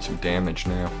 we're doing some damage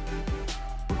now.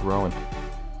 We're growing.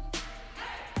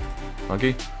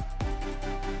 Monkey?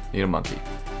 Need a monkey.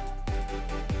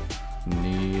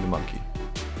 Need a monkey.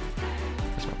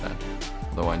 That's not bad.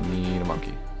 Although I need a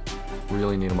monkey.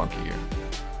 Really need a monkey here.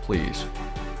 Please.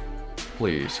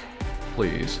 Please.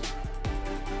 Please.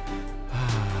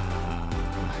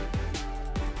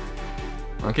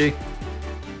 Monkey?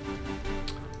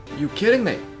 Are you kidding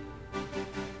me?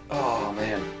 Oh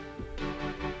man.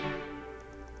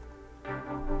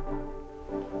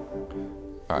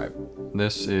 Alright,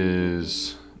 this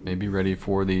is maybe ready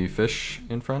for the fish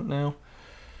in front now.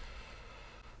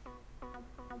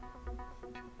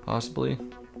 Possibly.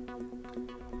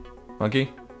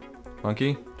 Monkey?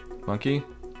 Monkey? Monkey?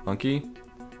 Monkey?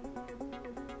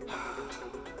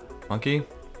 Monkey?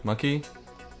 Monkey?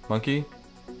 Monkey?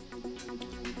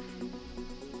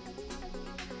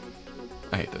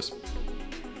 I hate this.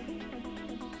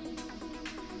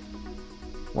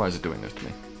 Why is it doing this to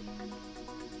me?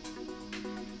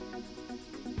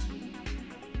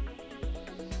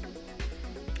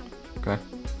 Okay.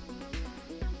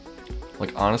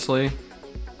 Like, honestly,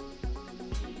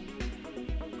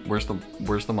 where's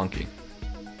the monkey?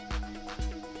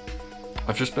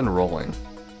 I've just been rolling.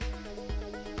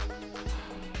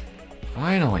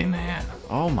 Finally, man.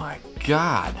 Oh my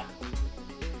god.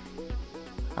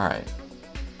 Alright.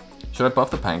 Should I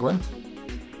buff the penguin?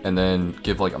 And then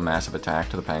give like a massive attack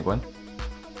to the penguin?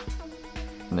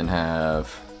 And then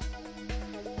have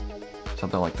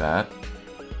something like that.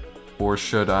 Or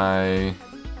should I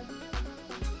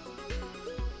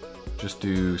just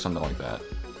do something like that?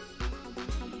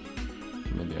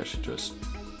 Maybe I should just...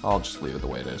 I'll just leave it the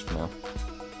way it is for now.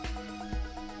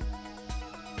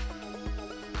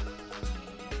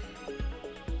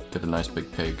 Get a nice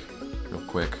big pig real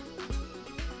quick.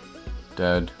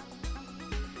 Dead.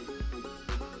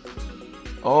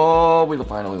 Oh, we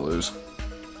finally lose.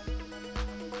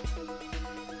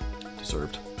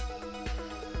 Deserved.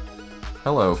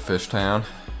 Hello, Fishtown.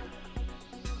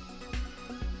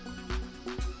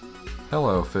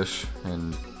 Hello, fish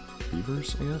and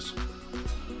beavers, I guess?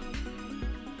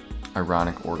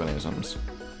 Ironic organisms.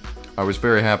 I was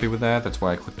very happy with that, that's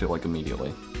why I clicked it like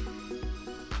immediately.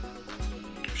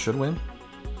 Should win.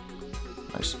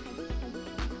 Nice.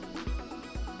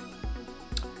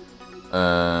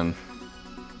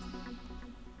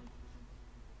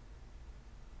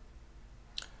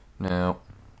 Now,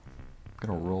 I'm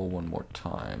gonna roll one more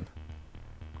time.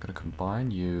 I'm gonna combine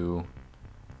you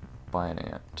by an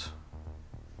ant.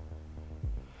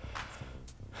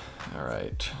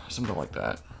 Alright, something like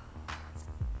that.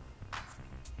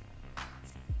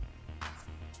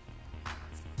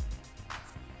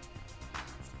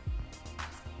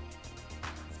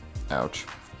 Ouch.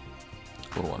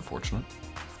 A little unfortunate.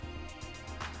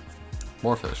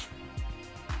 More fish.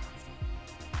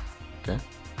 Okay.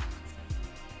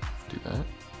 Do that.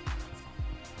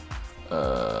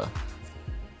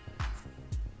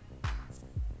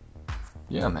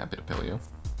 Yeah, I'm happy to pill you.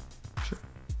 Sure.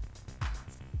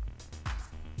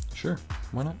 Sure,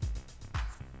 why not?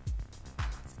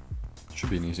 Should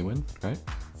be an easy win, right?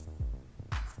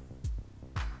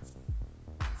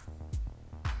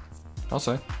 I'll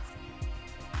say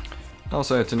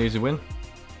it's an easy win.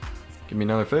 Give me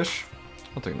another fish.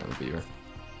 I'll take another beaver.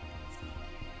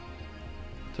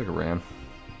 Take a ram.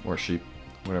 Or a sheep.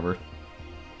 Whatever.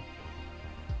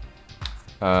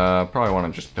 Probably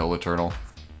want to just build a turtle.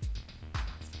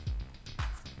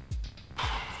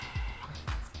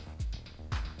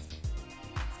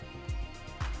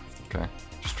 Okay.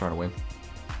 Just try to win.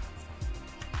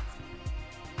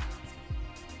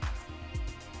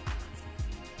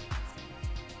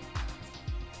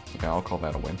 Yeah, I'll call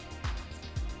that a win.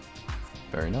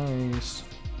 Very nice.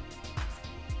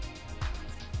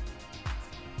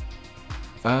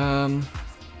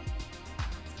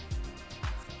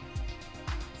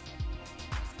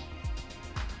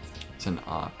 It's an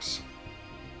ox.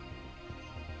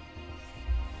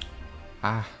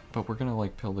 Ah, but we're gonna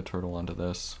like pill the turtle onto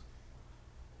this.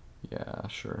 Yeah,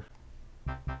 sure.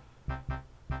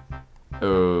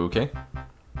 Okay.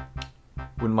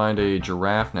 Wouldn't mind a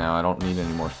giraffe now. I don't need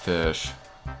any more fish.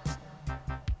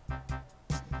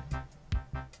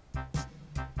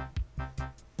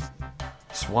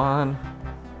 Swan.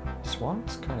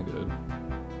 Swan's kind of good.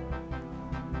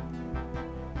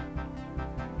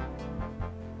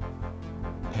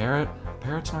 Parrot?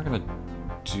 Parrot's not gonna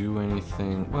do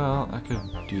anything. Well, I could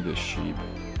do the sheep.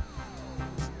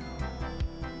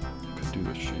 Could do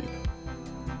the sheep.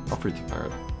 I'll freeze the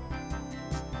parrot.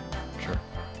 Sure.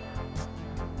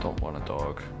 Don't want a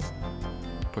dog.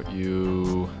 Put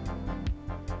you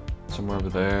somewhere over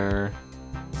there.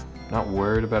 Not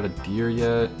worried about a deer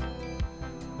yet.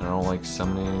 I don't like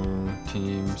summoning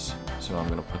teams, so I'm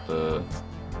gonna put the...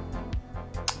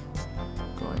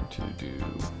 Going to do...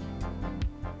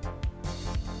 I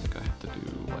think I have to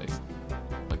do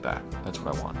like that. That's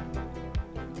what I want.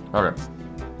 Okay.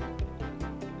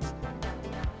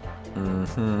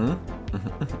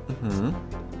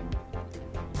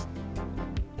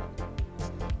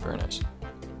 Very nice.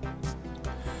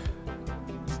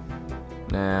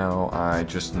 Now I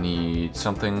just need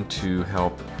something to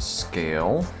help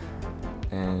scale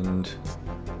and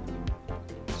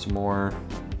some more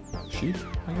sheep,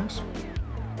 I guess.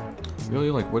 Really,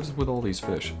 like, what is with all these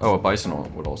fish? Oh, a bison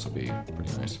would also be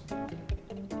pretty nice.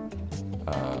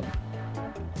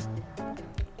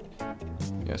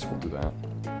 Yes, we'll do that.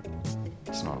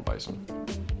 It's not a bison.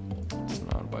 It's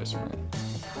not a bison, man.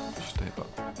 Just a hippo.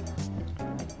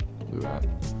 Do that.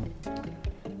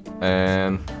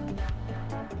 And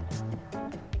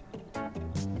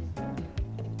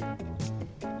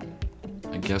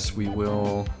I guess we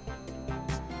will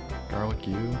garlic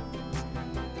you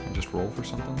and just roll for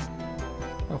something.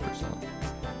 I'll fix that.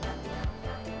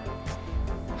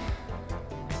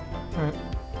 Alright.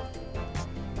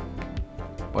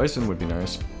 Bison would be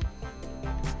nice.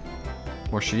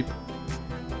 More sheep.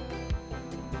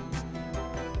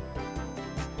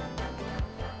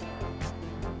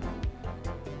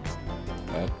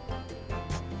 Bad.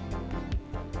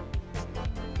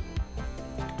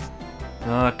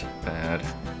 Not bad.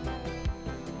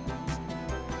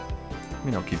 I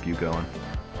mean, I'll keep you going.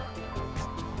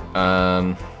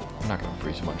 I'm not gonna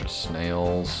freeze a bunch of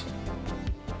snails.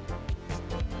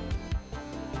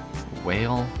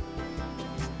 Whale?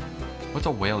 What's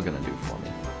a whale gonna do for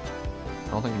me? I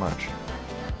don't think much.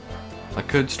 I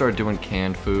could start doing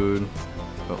canned food,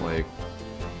 but like,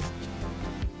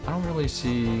 I don't really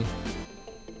see...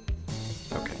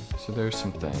 Okay, so there's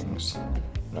some things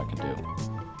that I can do.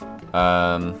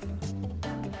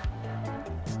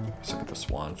 Let's look at the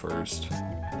swan first.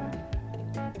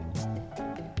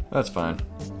 That's fine.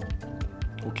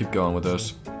 We'll keep going with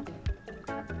this.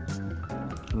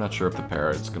 I'm not sure if the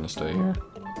parrot's gonna stay here.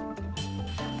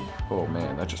 Oh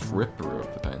man, that just ripped through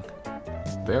everything.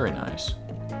 Very nice.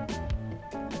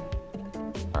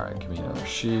 Alright, give me another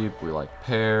sheep. We like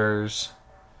pears.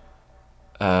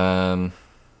 No,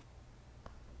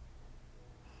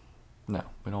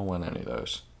 we don't want any of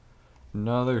those.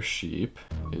 Another sheep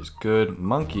is good.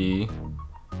 Monkey,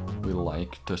 we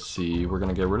like to see. We're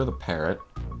gonna get rid of the parrot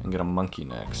and get a monkey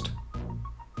next.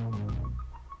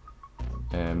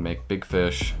 And make big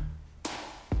fish.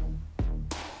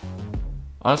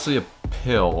 Honestly, a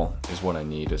pill is what I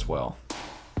need as well.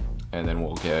 And then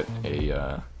we'll get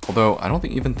a, although I don't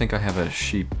even think I have a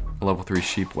sheep, level 3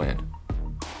 sheep land.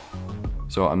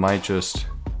 So I might just,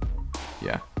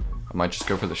 yeah, I might just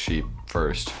go for the sheep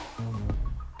first.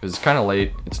 Because it's kind of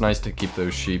late. It's nice to keep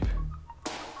those sheep.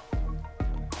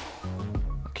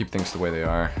 I'll keep things the way they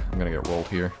are. I'm gonna get rolled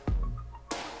here.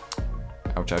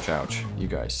 Ouch, ouch, ouch. You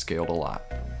guys scaled a lot.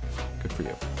 Good for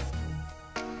you.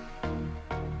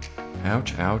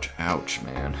 Ouch, ouch, ouch,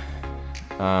 man.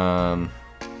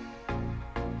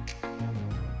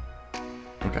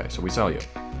 Okay, so we sell you.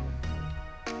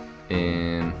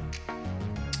 And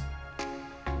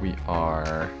we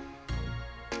are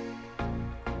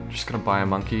just gonna buy a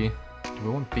monkey. Do we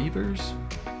want beavers?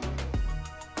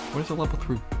 What does a level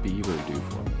 3 beaver do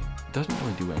for me? It doesn't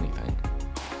really do anything.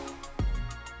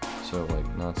 So,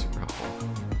 like, not super helpful.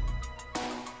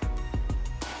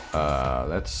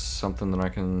 That's something that I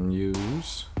can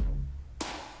use.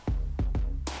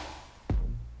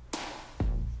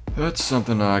 That's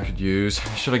something that I could use.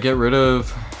 Should I get rid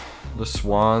of the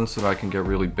swan so that I can get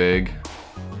really big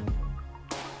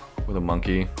with a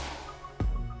monkey?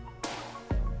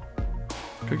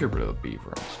 Could get rid of the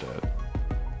beaver instead.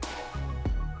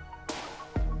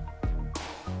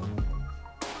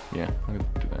 Yeah, I'm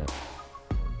gonna do that.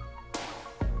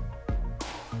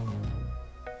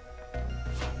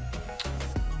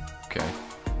 Okay.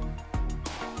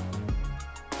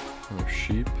 Another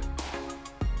sheep.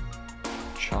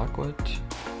 Chocolate.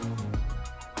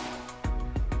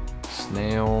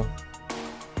 Snail.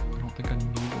 I don't think I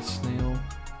need a snail.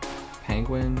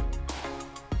 Penguin.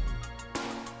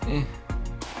 Eh.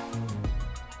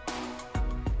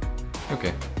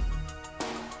 Okay.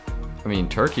 I mean,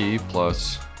 turkey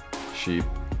plus sheep,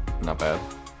 not bad,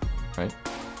 right?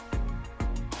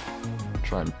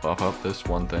 Try and buff up this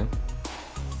one thing.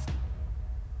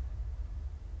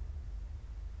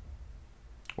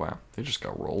 Wow, they just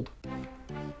got rolled.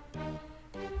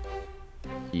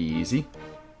 Easy.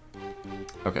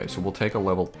 Okay, so we'll take a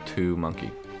level 2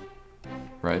 monkey,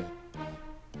 right?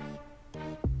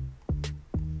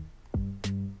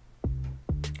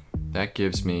 That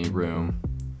gives me room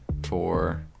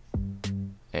for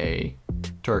a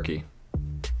turkey.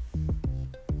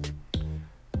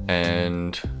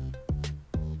 And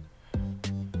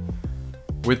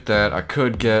with that, I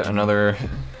could get another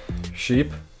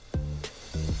sheep.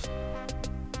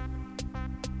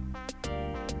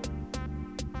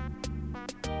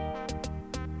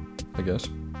 I guess.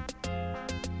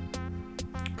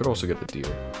 Could also get the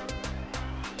deer.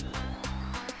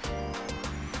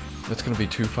 That's gonna be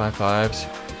 2 5/5s,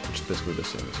 which is basically the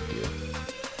same as a deer.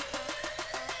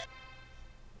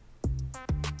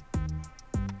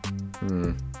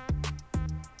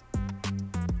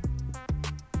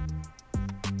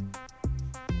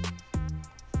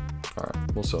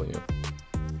 Alright, we'll sell you.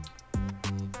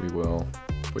 We will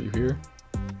put you here.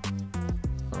 I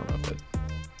don't know if that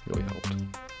really helped,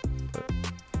 but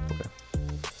okay.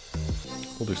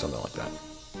 We'll do something like that.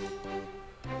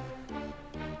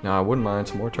 Now I wouldn't mind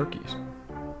some more turkeys.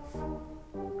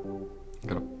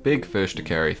 Got a big fish to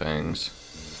carry things.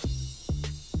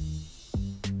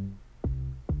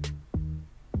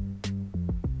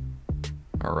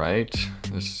 Alright,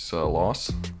 this is a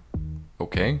loss.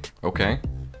 Okay, okay.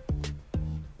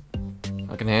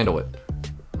 I can handle it.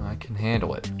 I can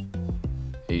handle it.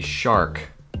 A shark.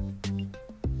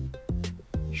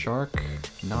 Shark,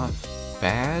 not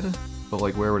bad, but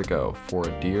like where would it go? For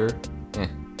a deer? Eh.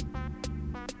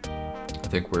 I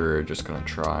think we're just gonna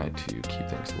try to keep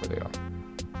things the way they are.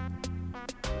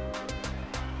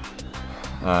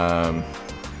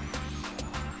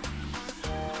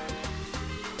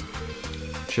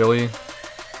 Chili.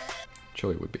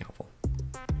 Chili would be helpful.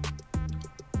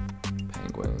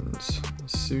 Penguins.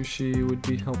 Sushi would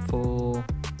be helpful.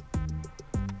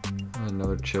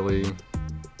 Another chili.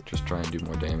 Just try and do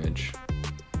more damage.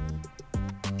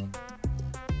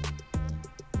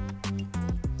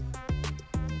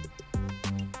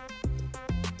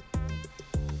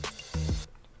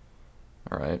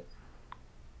 Alright.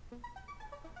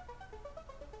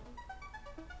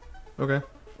 Okay.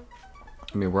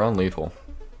 I mean, we're on lethal,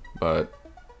 but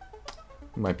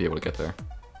we might be able to get there.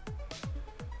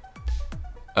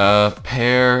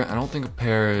 Pear. I don't think a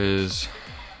pear is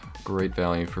great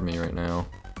value for me right now.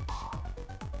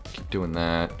 Keep doing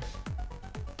that.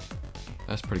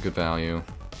 That's pretty good value.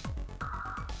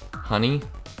 Honey.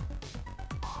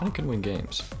 Honey can win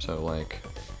games, so like,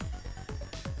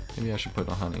 maybe I should put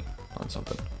a honey on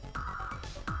something.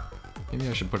 Maybe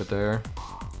I should put it there.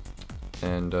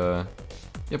 And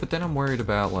yeah, but then I'm worried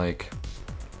about like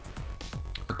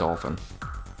a dolphin.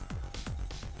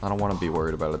 I don't want to be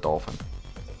worried about a dolphin.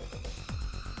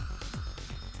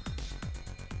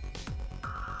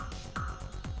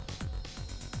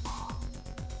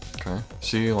 Okay,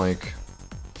 see, like,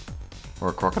 or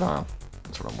a crocodile.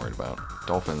 That's what I'm worried about.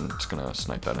 Dolphin's gonna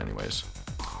snipe that anyways.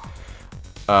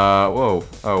 Whoa.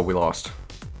 Oh, we lost.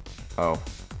 Oh.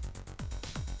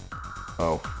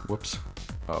 Oh, whoops.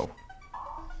 Oh.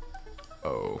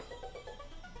 Oh.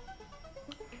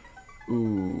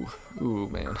 Ooh. Ooh,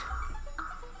 man.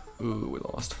 Ooh, we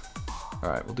lost.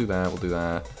 Alright, we'll do that, we'll do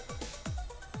that.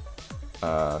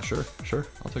 Sure,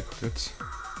 I'll take crickets.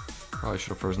 Probably should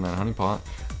have frozen that honey pot.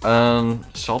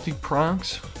 Salty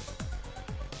prongs?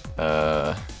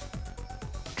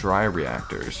 Dry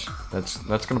reactors. That's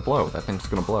gonna blow. That thing's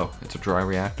gonna blow. It's a dry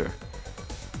reactor.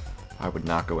 I would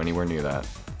not go anywhere near that.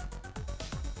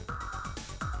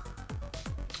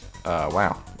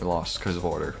 Wow, we lost because of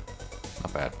order.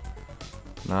 Not bad.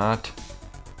 Not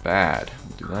bad.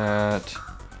 We'll do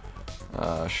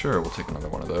that. Sure, we'll take another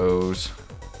one of those.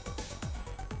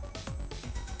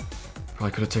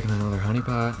 Probably could have taken another honey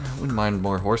pot. I wouldn't mind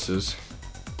more horses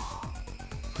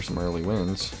for some early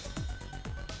wins.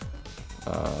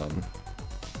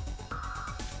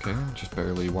 Okay, just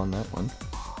barely won that one.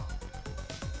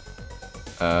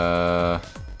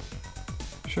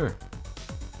 Sure.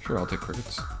 Sure, I'll take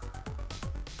crickets.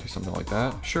 Do something like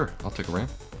that. Sure, I'll take a ram.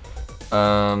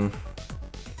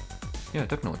 Yeah,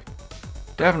 definitely.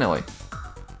 Definitely.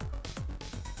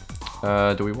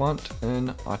 Do we want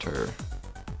an otter?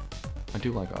 I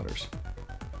do like otters.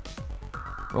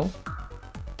 Roll.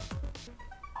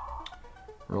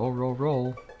 Roll, roll,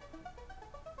 roll.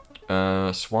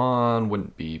 Swan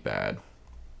wouldn't be bad.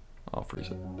 I'll freeze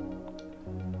it.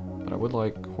 But I would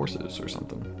like horses or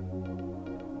something.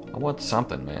 I want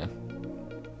something, man.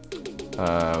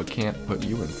 We can't put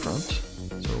you in front,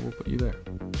 so we'll put you there.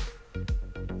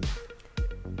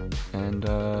 And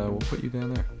we'll put you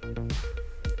down there.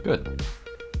 Good.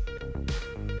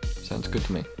 Sounds good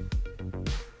to me.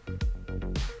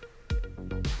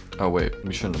 Oh wait,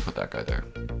 we shouldn't have put that guy there.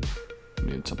 We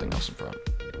needed something else in front.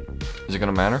 Is it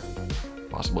gonna matter?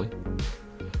 Possibly.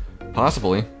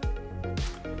 Possibly.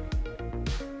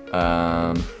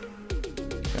 Yeah,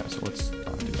 so let's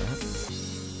not do that.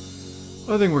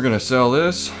 I think we're gonna sell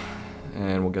this,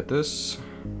 and we'll get this.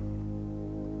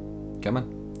 Come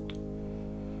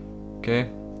on. Okay.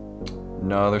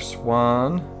 Another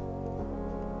swan.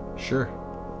 Sure.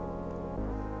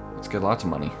 Let's get lots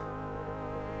of money.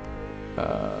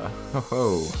 Ho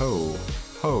ho ho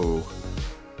ho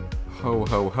ho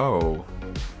ho ho.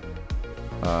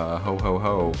 Ho ho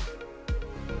ho.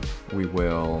 We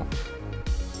will.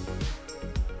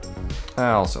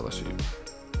 I'll sell this to you.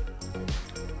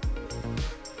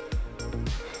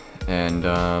 And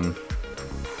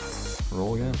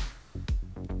roll again.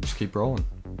 Just keep rolling.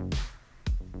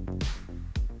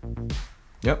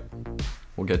 Yep.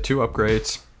 We'll get 2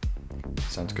 upgrades.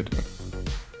 Sounds good to me.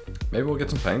 Maybe we'll get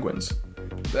some penguins.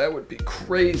 That would be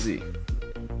crazy.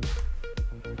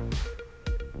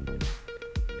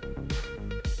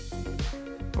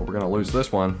 But we're gonna lose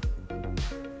this one.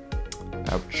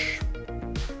 Ouch.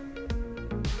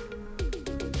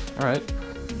 Alright.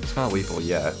 It's not lethal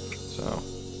yet, so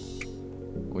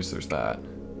at least there's that.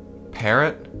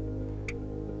 Parrot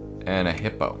and a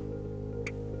hippo.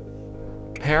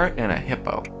 Parrot and a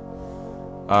hippo.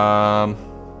 I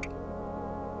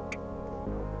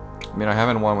mean, I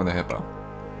haven't won with a hippo,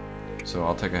 so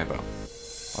I'll take a hippo.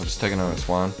 I'll just take another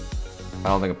swan. I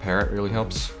don't think a parrot really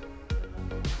helps,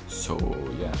 so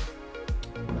yeah,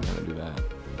 I'm not gonna do that.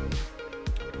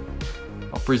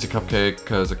 I'll freeze a cupcake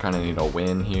because I kind of need a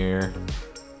win here.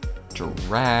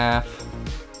 Giraffe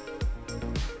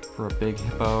for a big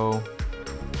hippo.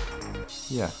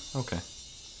 Yeah, okay.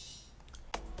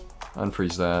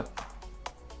 Unfreeze that.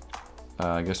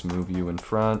 I guess move you in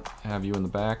front, have you in the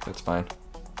back, that's fine.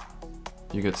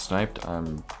 You get sniped,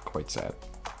 I'm quite sad.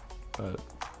 But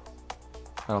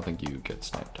I don't think you get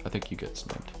sniped. I think you get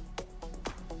sniped.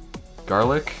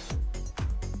 Garlic.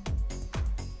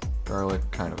 Garlic,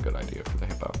 kind of a good idea for the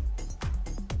hippo.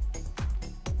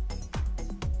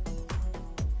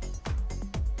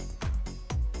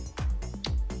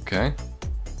 Okay.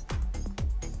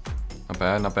 Not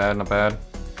bad, not bad, not bad.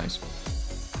 Nice.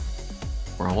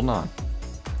 We're holding on.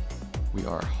 We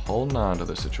are holding on to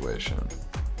the situation.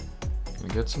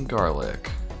 Gonna get some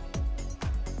garlic.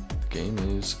 The game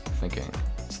is thinking.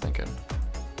 It's thinking.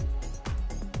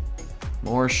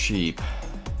 More sheep.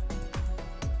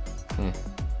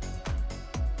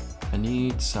 I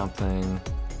need something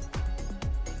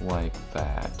like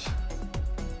that.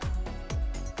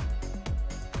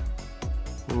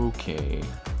 Okay.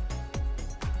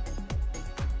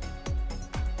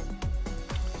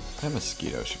 That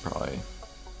mosquito should probably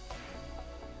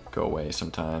go away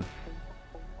sometime.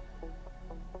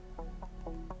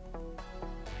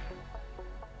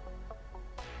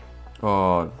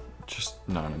 Oh, just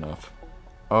not enough.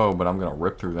 Oh, but I'm gonna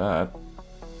rip through that.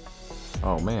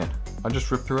 Oh man, I just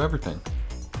ripped through everything.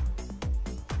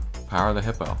 Power of the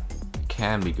hippo.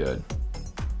 Can be good.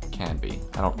 Can be.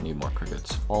 I don't need more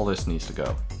crickets. All this needs to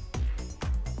go.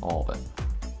 All of it.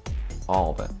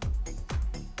 All of it.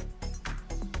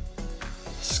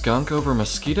 Skunk over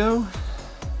mosquito?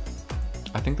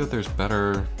 I think that there's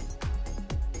better...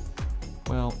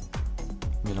 Well,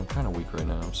 I mean, I'm kind of weak right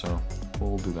now, so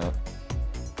we'll do that.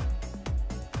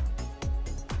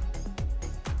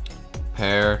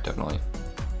 Pear, definitely.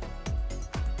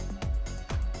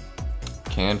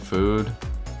 Canned food.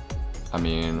 I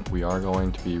mean, we are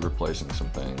going to be replacing some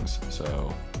things,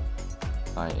 so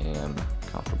I am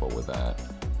comfortable with that.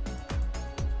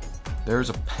 There's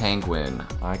a penguin.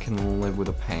 I can live with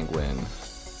a penguin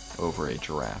over a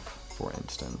giraffe, for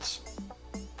instance.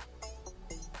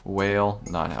 Whale,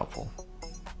 not helpful.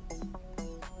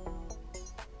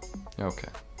 Okay.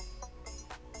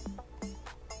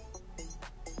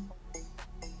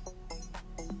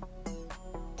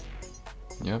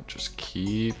 Yep, just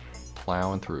keep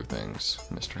plowing through things,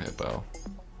 Mr. Hippo.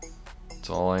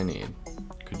 That's all I need.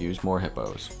 Could use more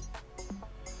hippos.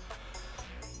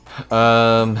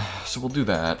 So we'll do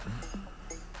that.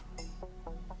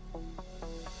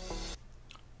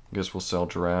 Guess we'll sell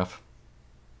giraffe.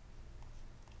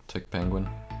 Take penguin.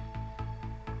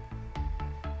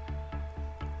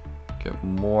 Get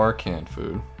more canned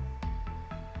food.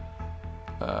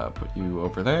 Put you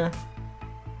over there.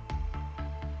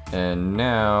 And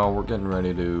now we're getting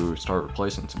ready to start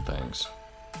replacing some things.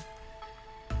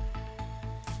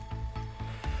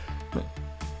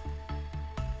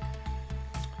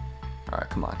 Alright,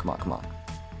 come on, come on, come on.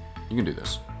 You can do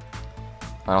this.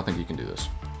 I don't think you can do this.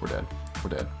 We're dead. We're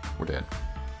dead. We're dead.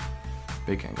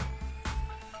 Big Kanga.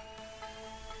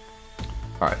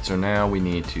 Alright, so now we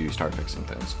need to start fixing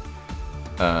things.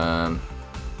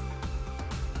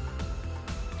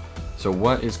 So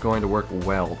what is going to work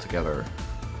well together?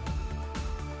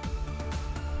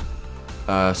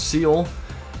 Seal.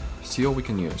 Seal we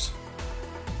can use.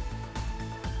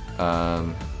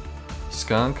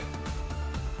 Skunk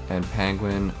and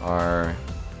penguin are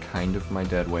kind of my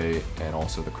dead weight, and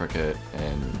also the cricket,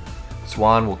 and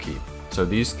swan will keep. So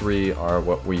these three are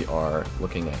what we are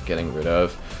looking at getting rid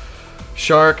of.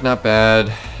 Shark, not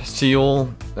bad.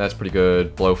 Seal, that's pretty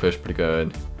good. Blowfish, pretty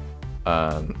good.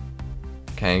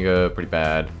 Kanga, pretty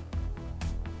bad.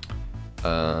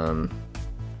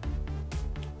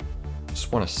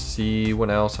 Just want to see what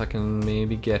else I can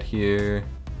maybe get here.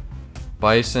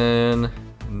 Bison,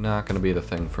 not gonna be the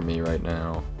thing for me right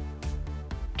now.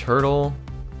 Turtle,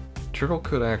 turtle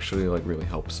could actually like really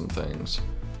help some things.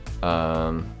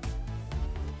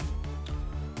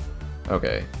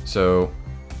 Okay, so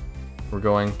we're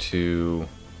going to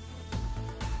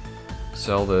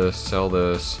sell this, sell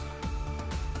this,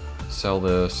 sell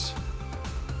this.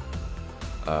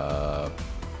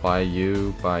 Buy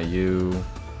you, buy you.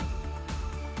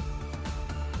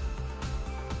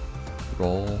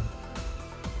 Roll.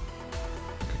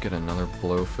 Could get another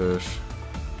blowfish.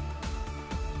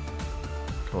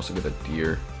 Could also get a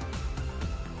deer.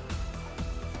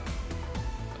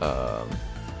 I'll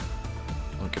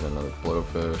get another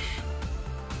blowfish.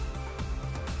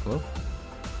 Hello?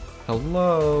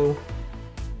 Hello?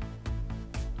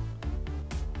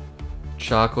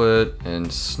 Chocolate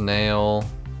and snail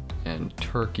and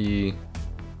turkey.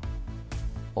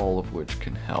 all of which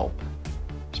can help,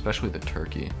 especially the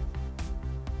turkey.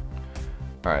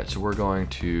 Alright, so we're going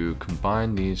to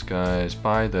combine these guys,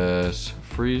 buy this,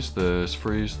 freeze this,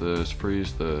 freeze this,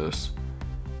 freeze this.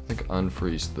 I think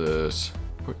unfreeze this.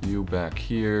 Put you back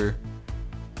here.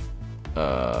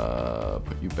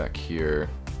 Put you back here.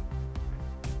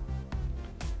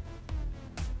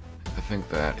 I think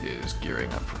that is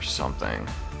gearing up for something,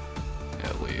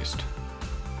 at least.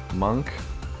 Monk.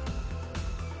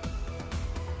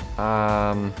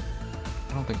 I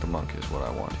don't think the monk is what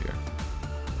I want here.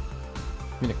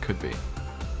 I mean, it could be.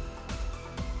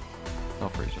 I'll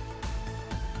freeze it.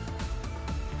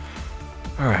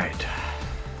 Alright.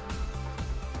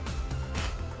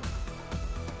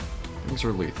 These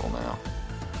are lethal now.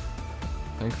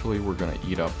 Thankfully, we're gonna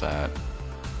eat up that.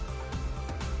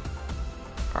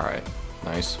 Alright,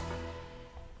 nice.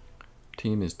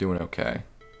 Team is doing okay.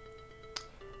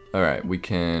 Alright, we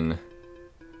can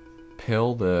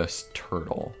pill this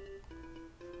turtle.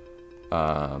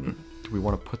 Do we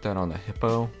want to put that on the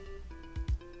hippo?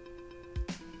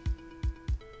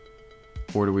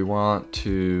 Or do we want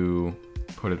to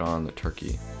put it on the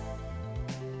turkey?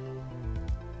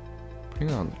 Putting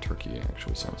it on the turkey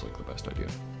actually sounds like the best idea.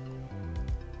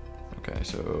 Okay,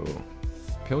 so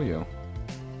pill you.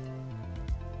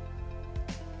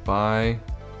 Buy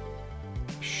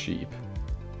sheep.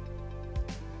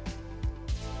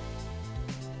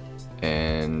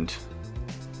 And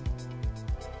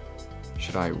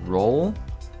should I roll?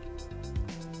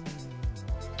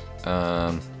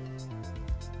 Yeah.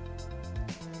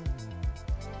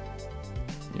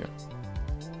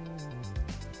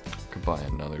 Could buy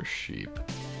another sheep.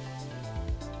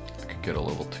 I could get a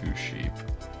level 2 sheep.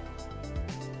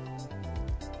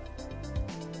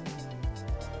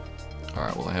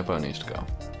 Alright, well the hippo needs to go.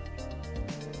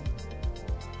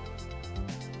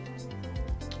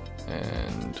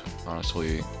 And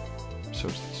honestly, so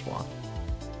does the swan.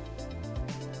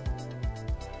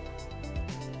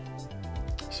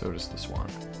 So does the swan.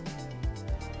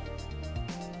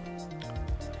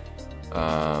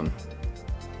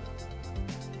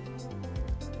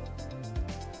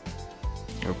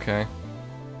 Okay.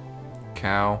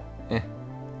 Cow. Eh.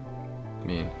 I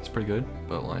mean, it's pretty good,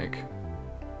 but like,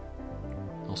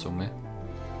 also meh.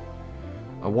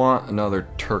 I want another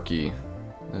turkey.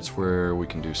 That's where we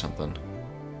can do something.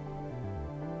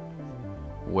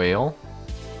 Whale.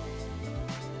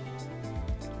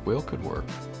 Whale could work,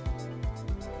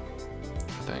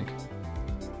 I think.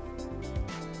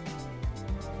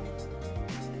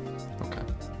 Okay.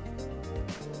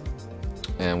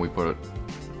 And we put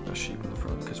a sheep in the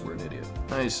front because we're an idiot.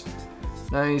 Nice.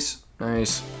 Nice.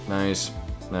 Nice. Nice.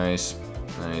 Nice.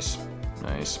 Nice.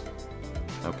 Nice.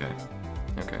 Okay.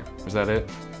 Okay. Was that it?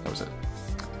 That was it.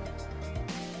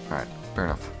 Alright, fair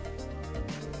enough.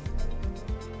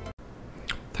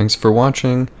 Thanks for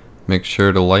watching. Make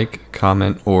sure to like,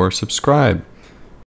 comment, or subscribe.